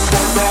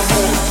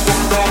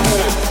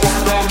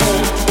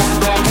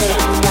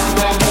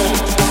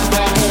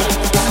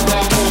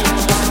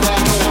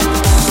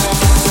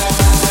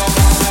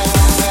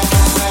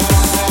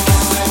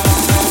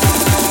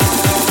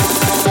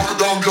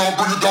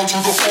 Bring it down to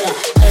the floor.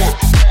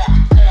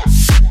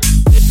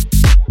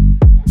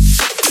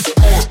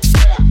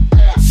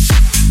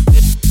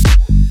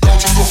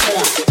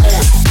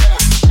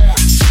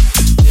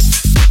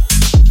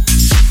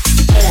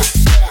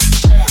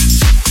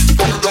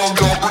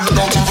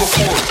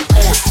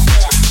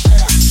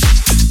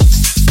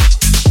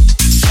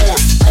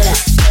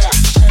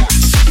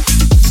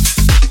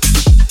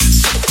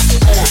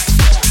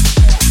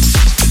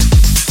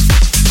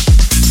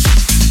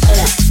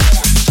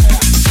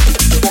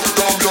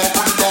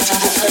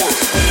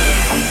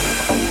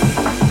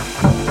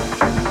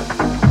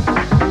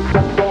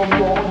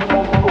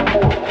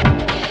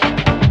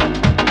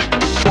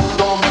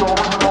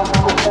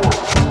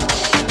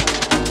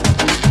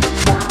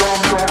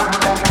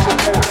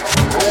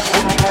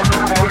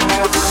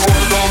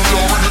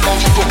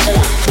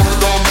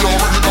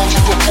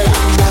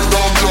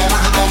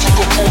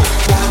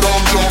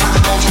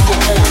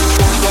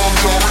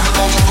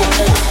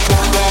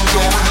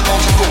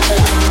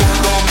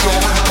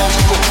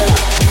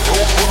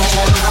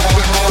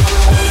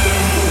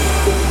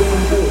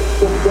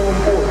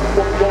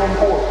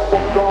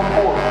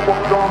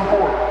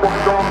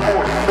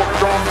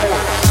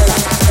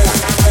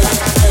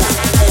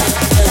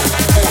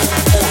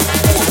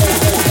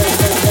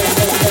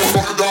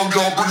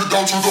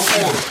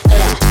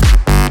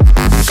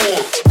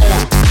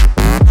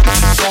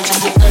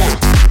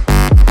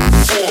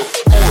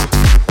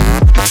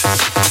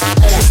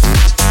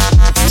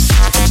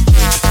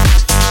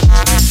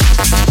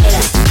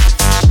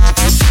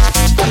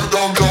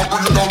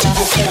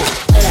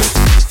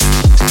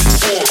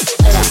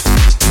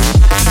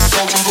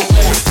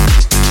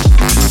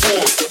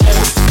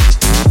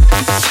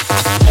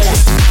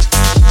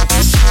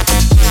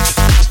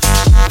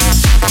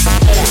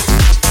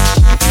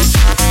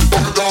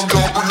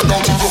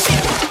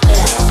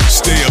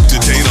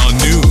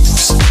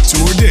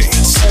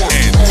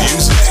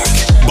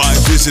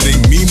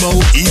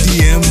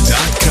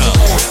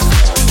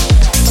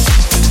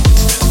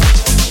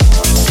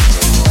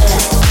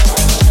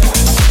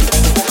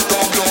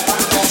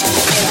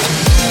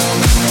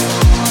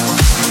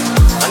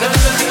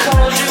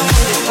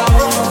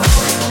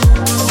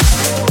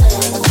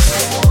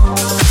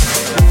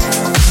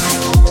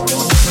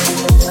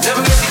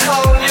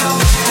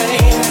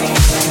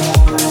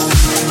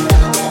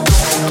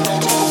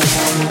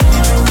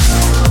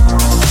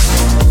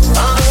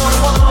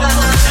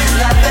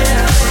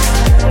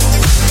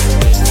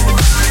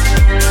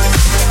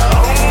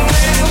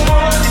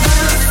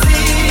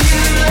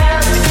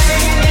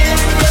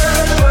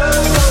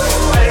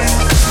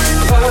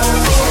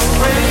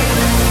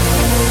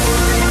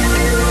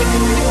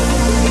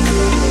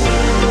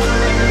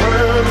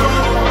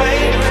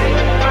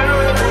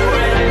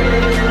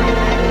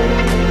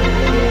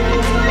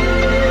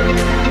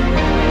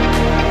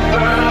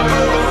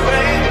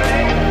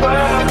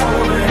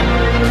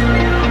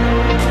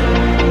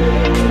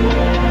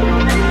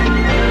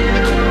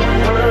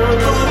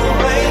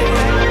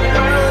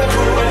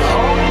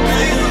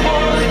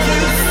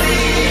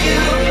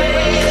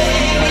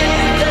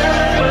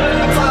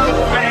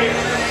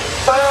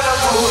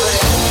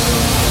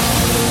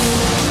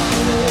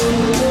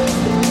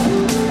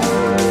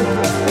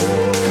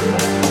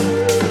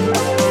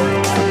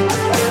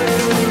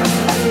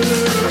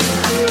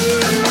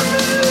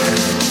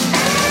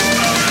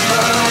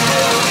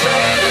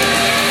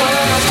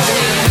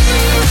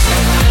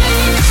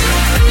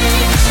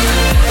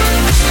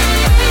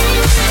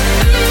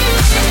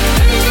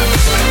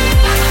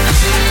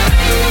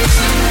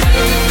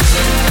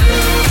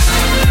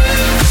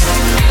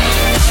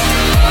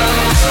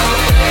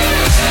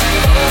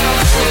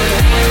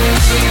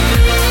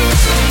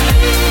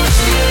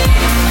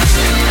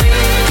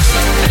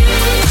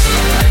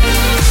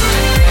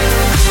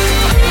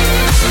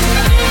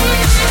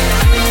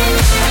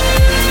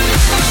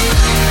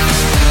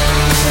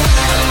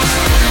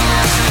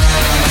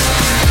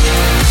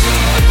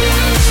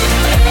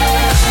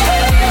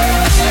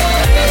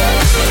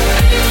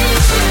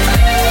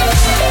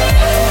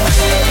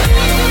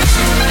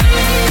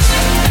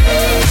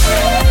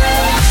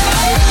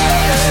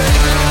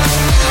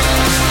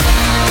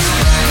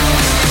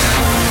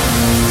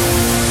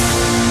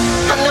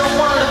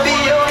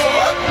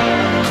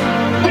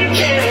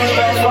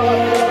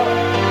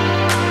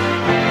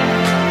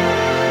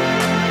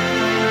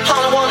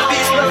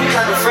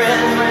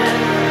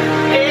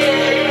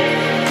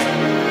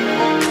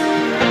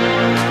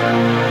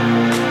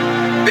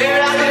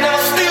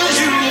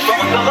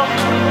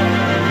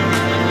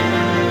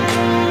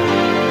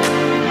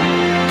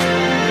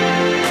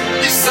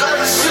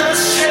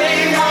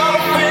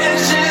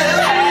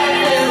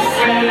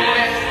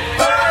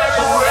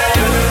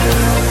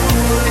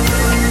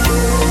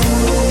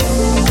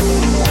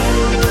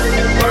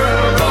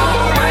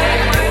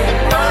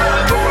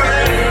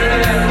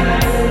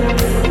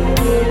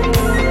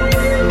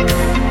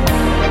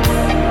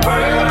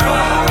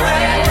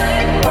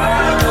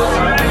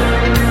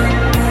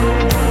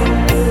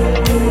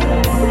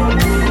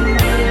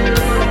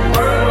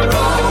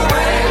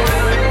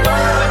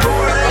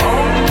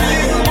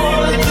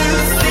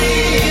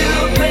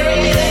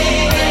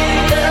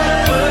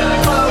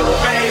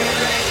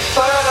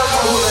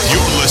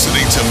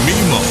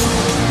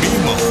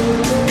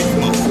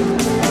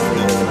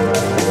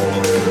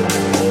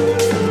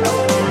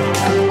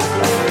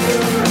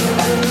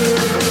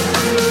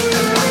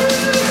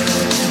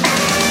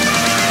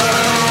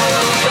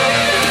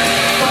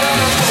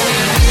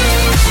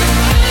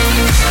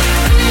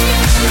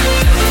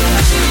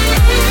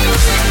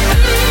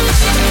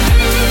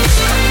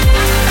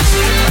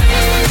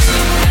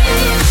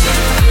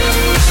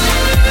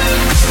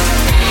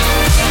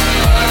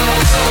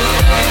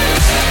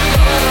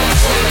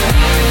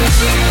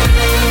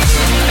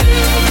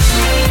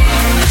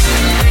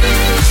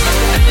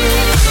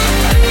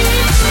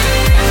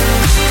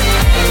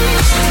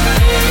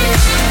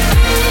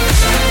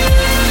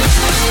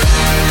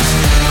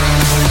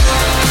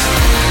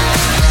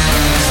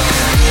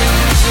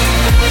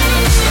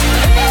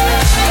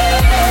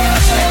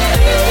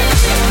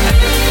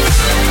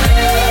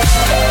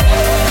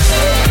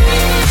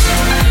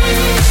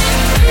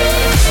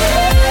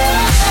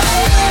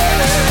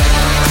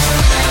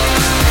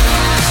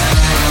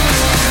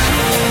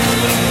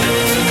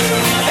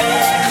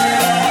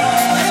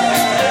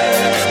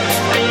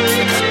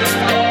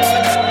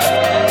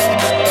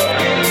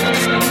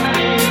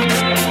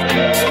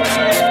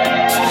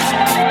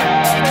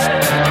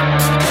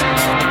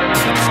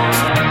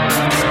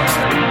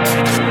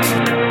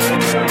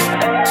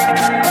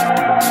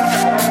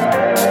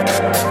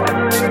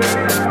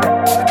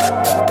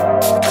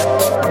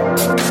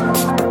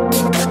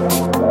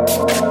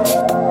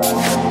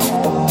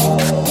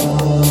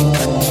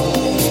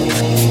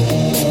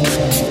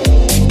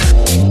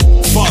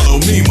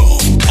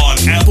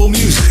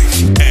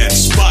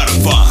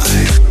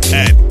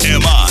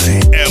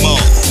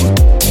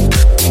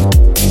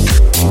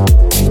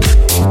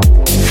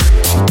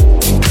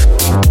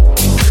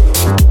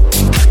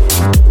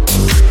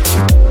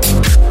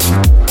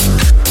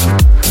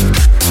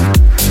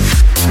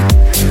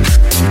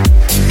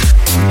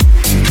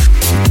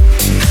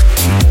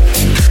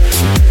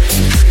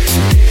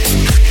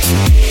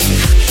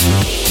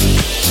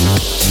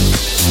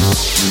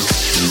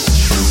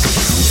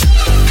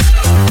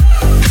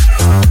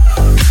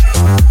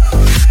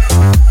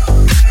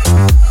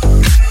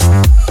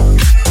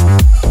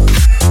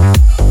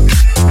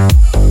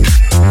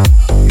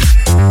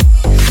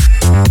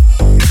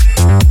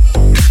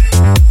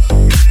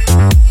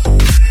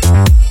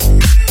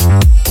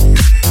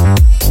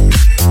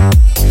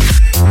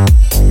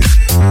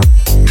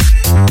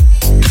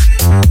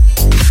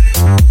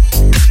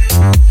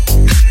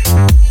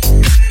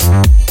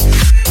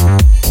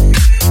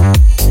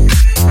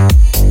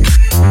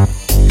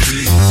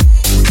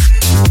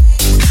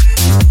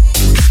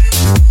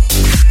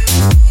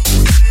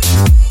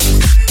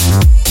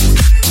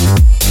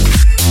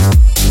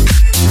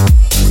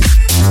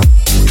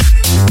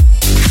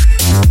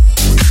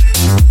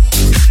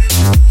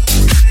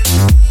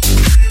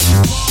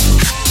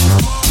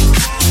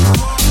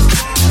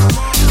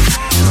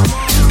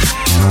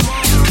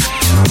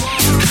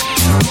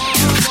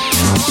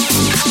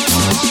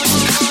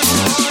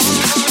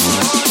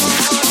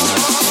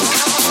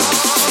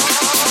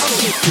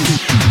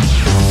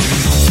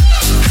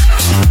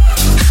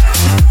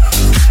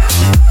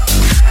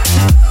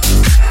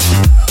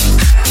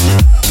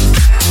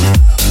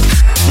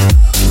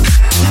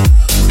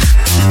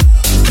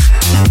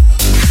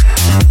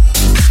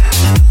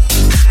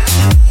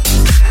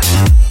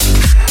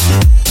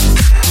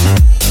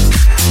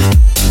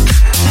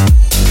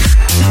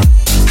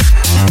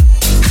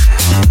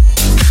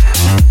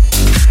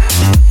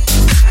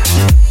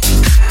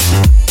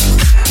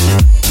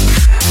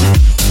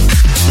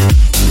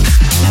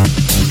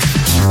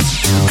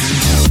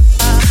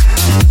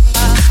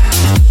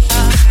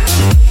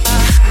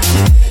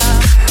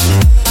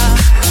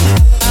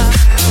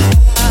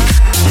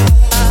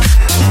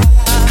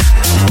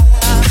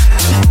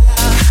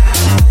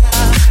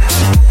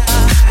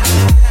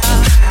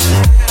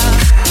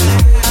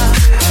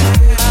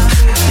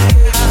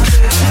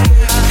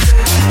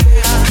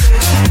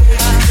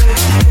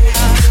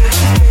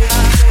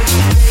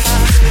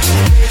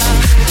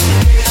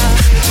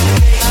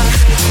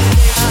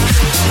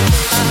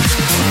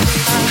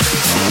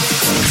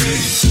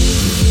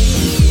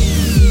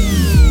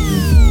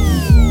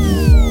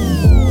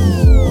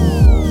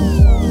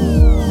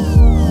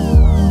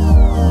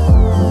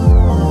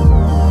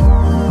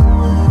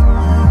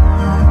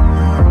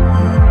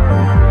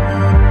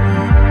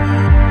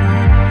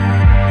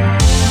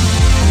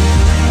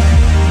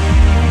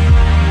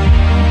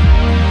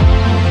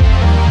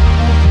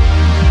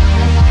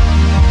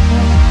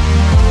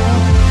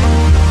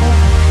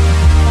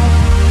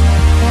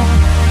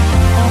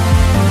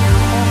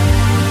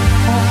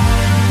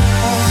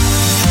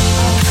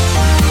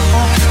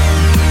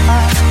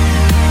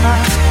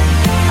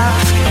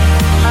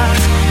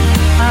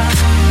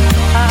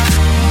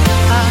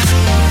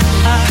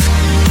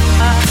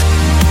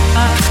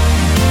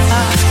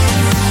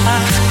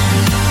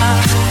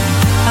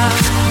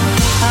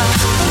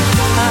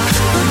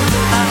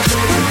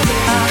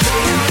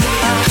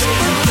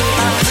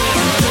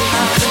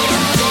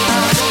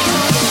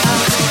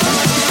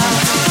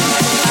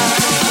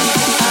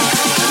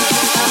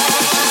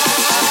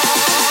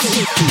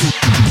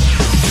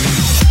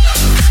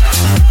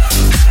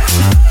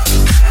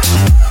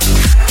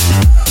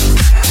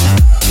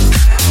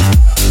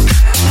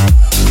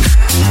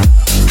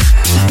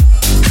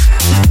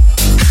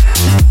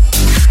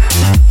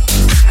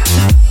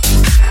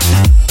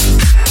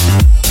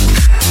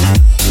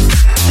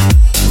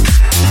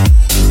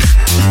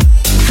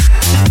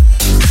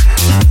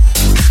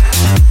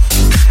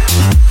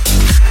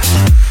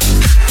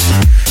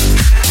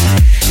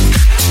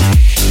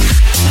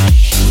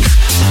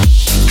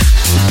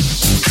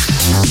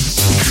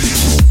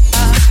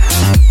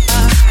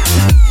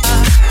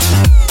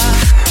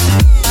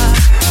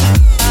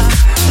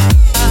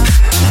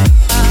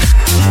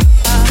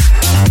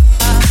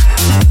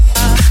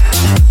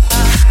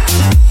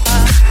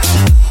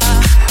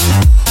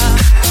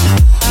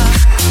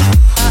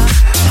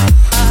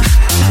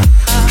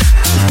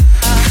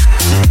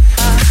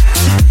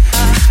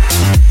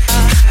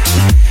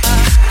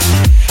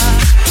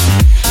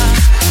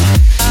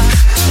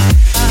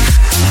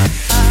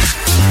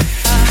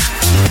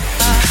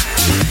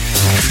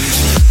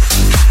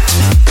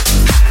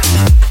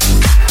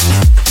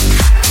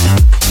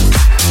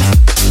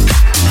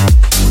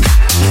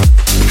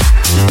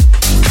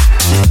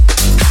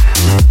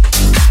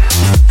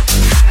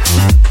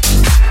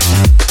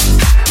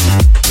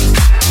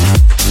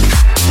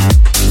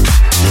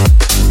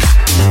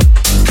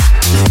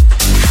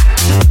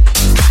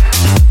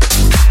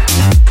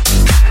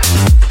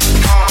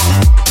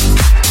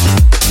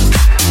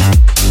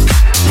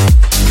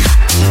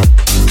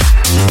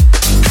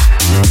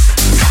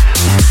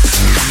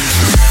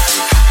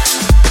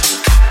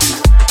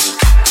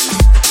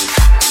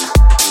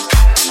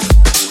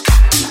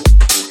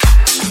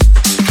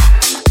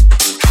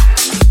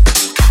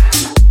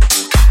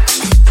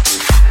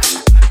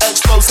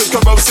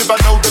 corrosive, I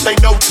know that they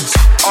notice.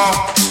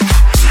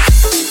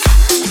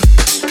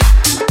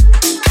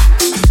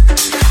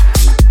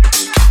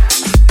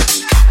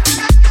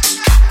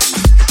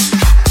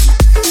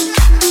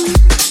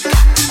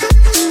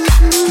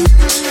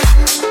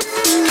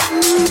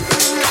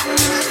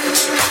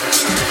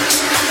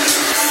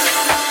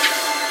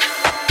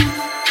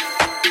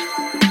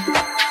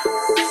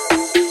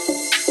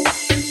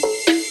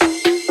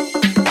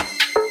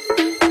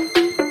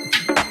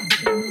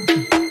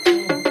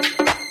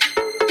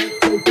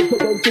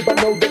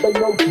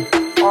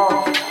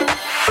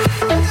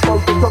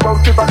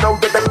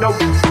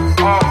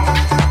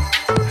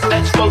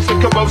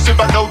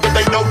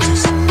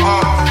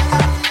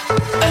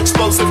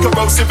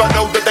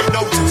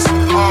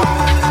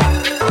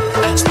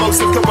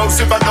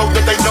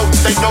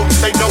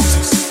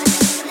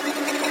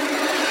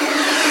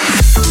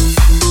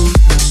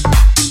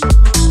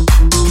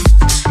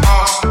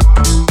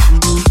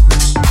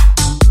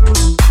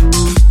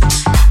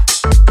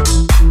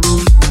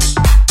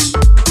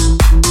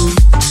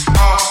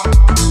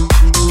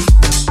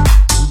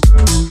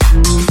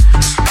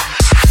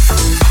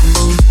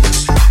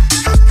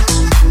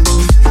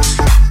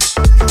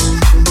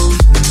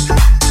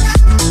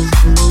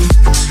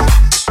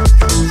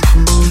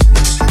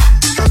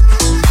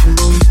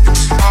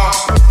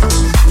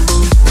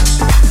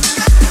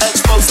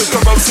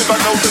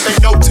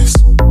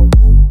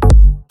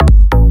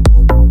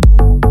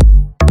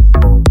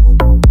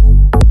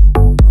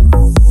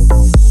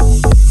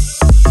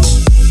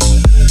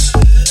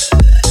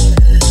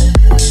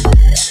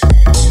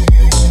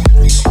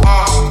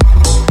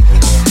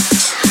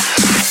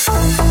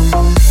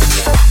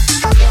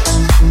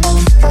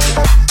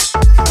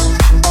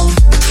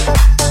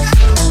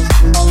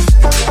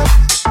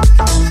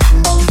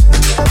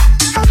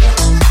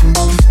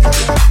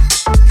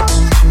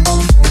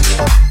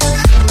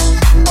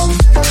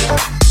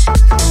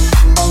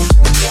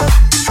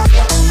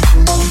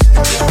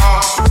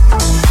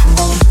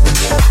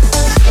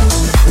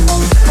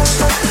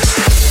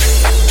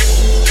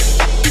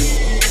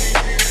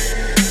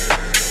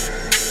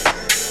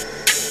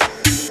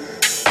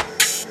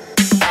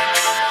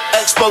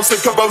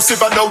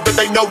 Corrosive, I know that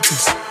they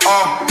notice.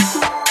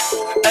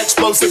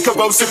 Explosive,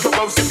 corrosive,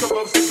 corrosive,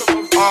 corrosive,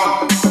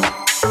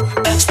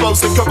 corrosive.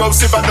 Explosive,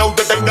 corrosive, I know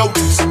that they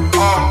notice.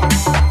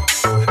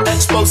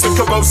 Explosive,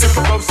 corrosive,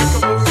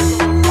 corrosive,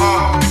 corrosive.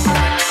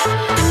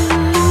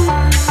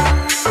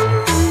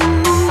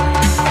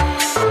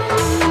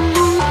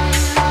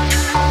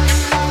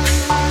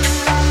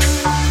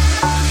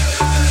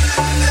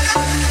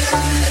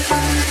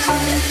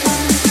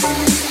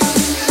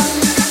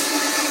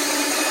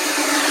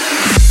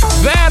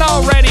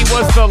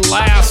 Was the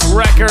last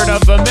record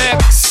of the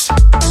mix.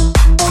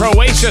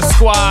 Croatia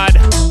Squad,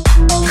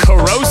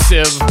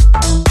 Corrosive.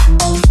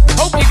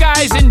 Hope you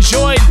guys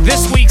enjoyed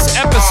this week's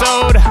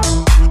episode.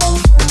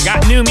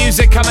 Got new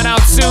music coming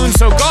out soon,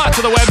 so go out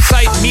to the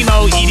website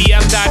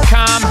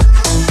MIMOEDM.com.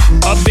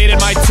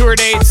 Updated my tour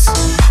dates.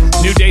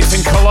 New dates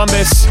in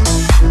Columbus,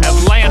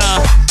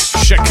 Atlanta,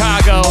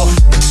 Chicago,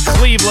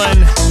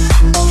 Cleveland,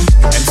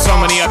 and so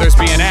many others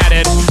being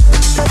added.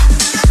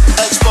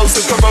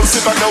 Explosive,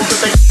 corrosive, I know that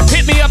they...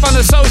 Hit me up on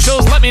the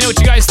socials. Let me know what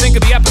you guys think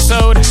of the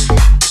episode.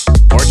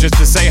 Or just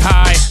to say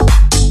hi.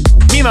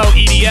 MIMO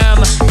EDM.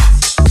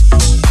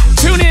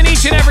 Tune in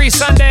each and every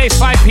Sunday,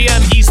 5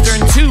 p.m. Eastern,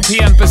 2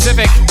 p.m.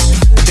 Pacific.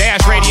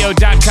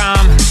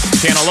 DashRadio.com.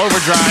 Channel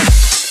Overdrive.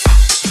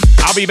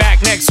 I'll be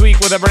back next week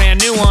with a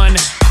brand new one.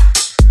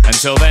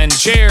 Until then,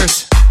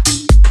 cheers.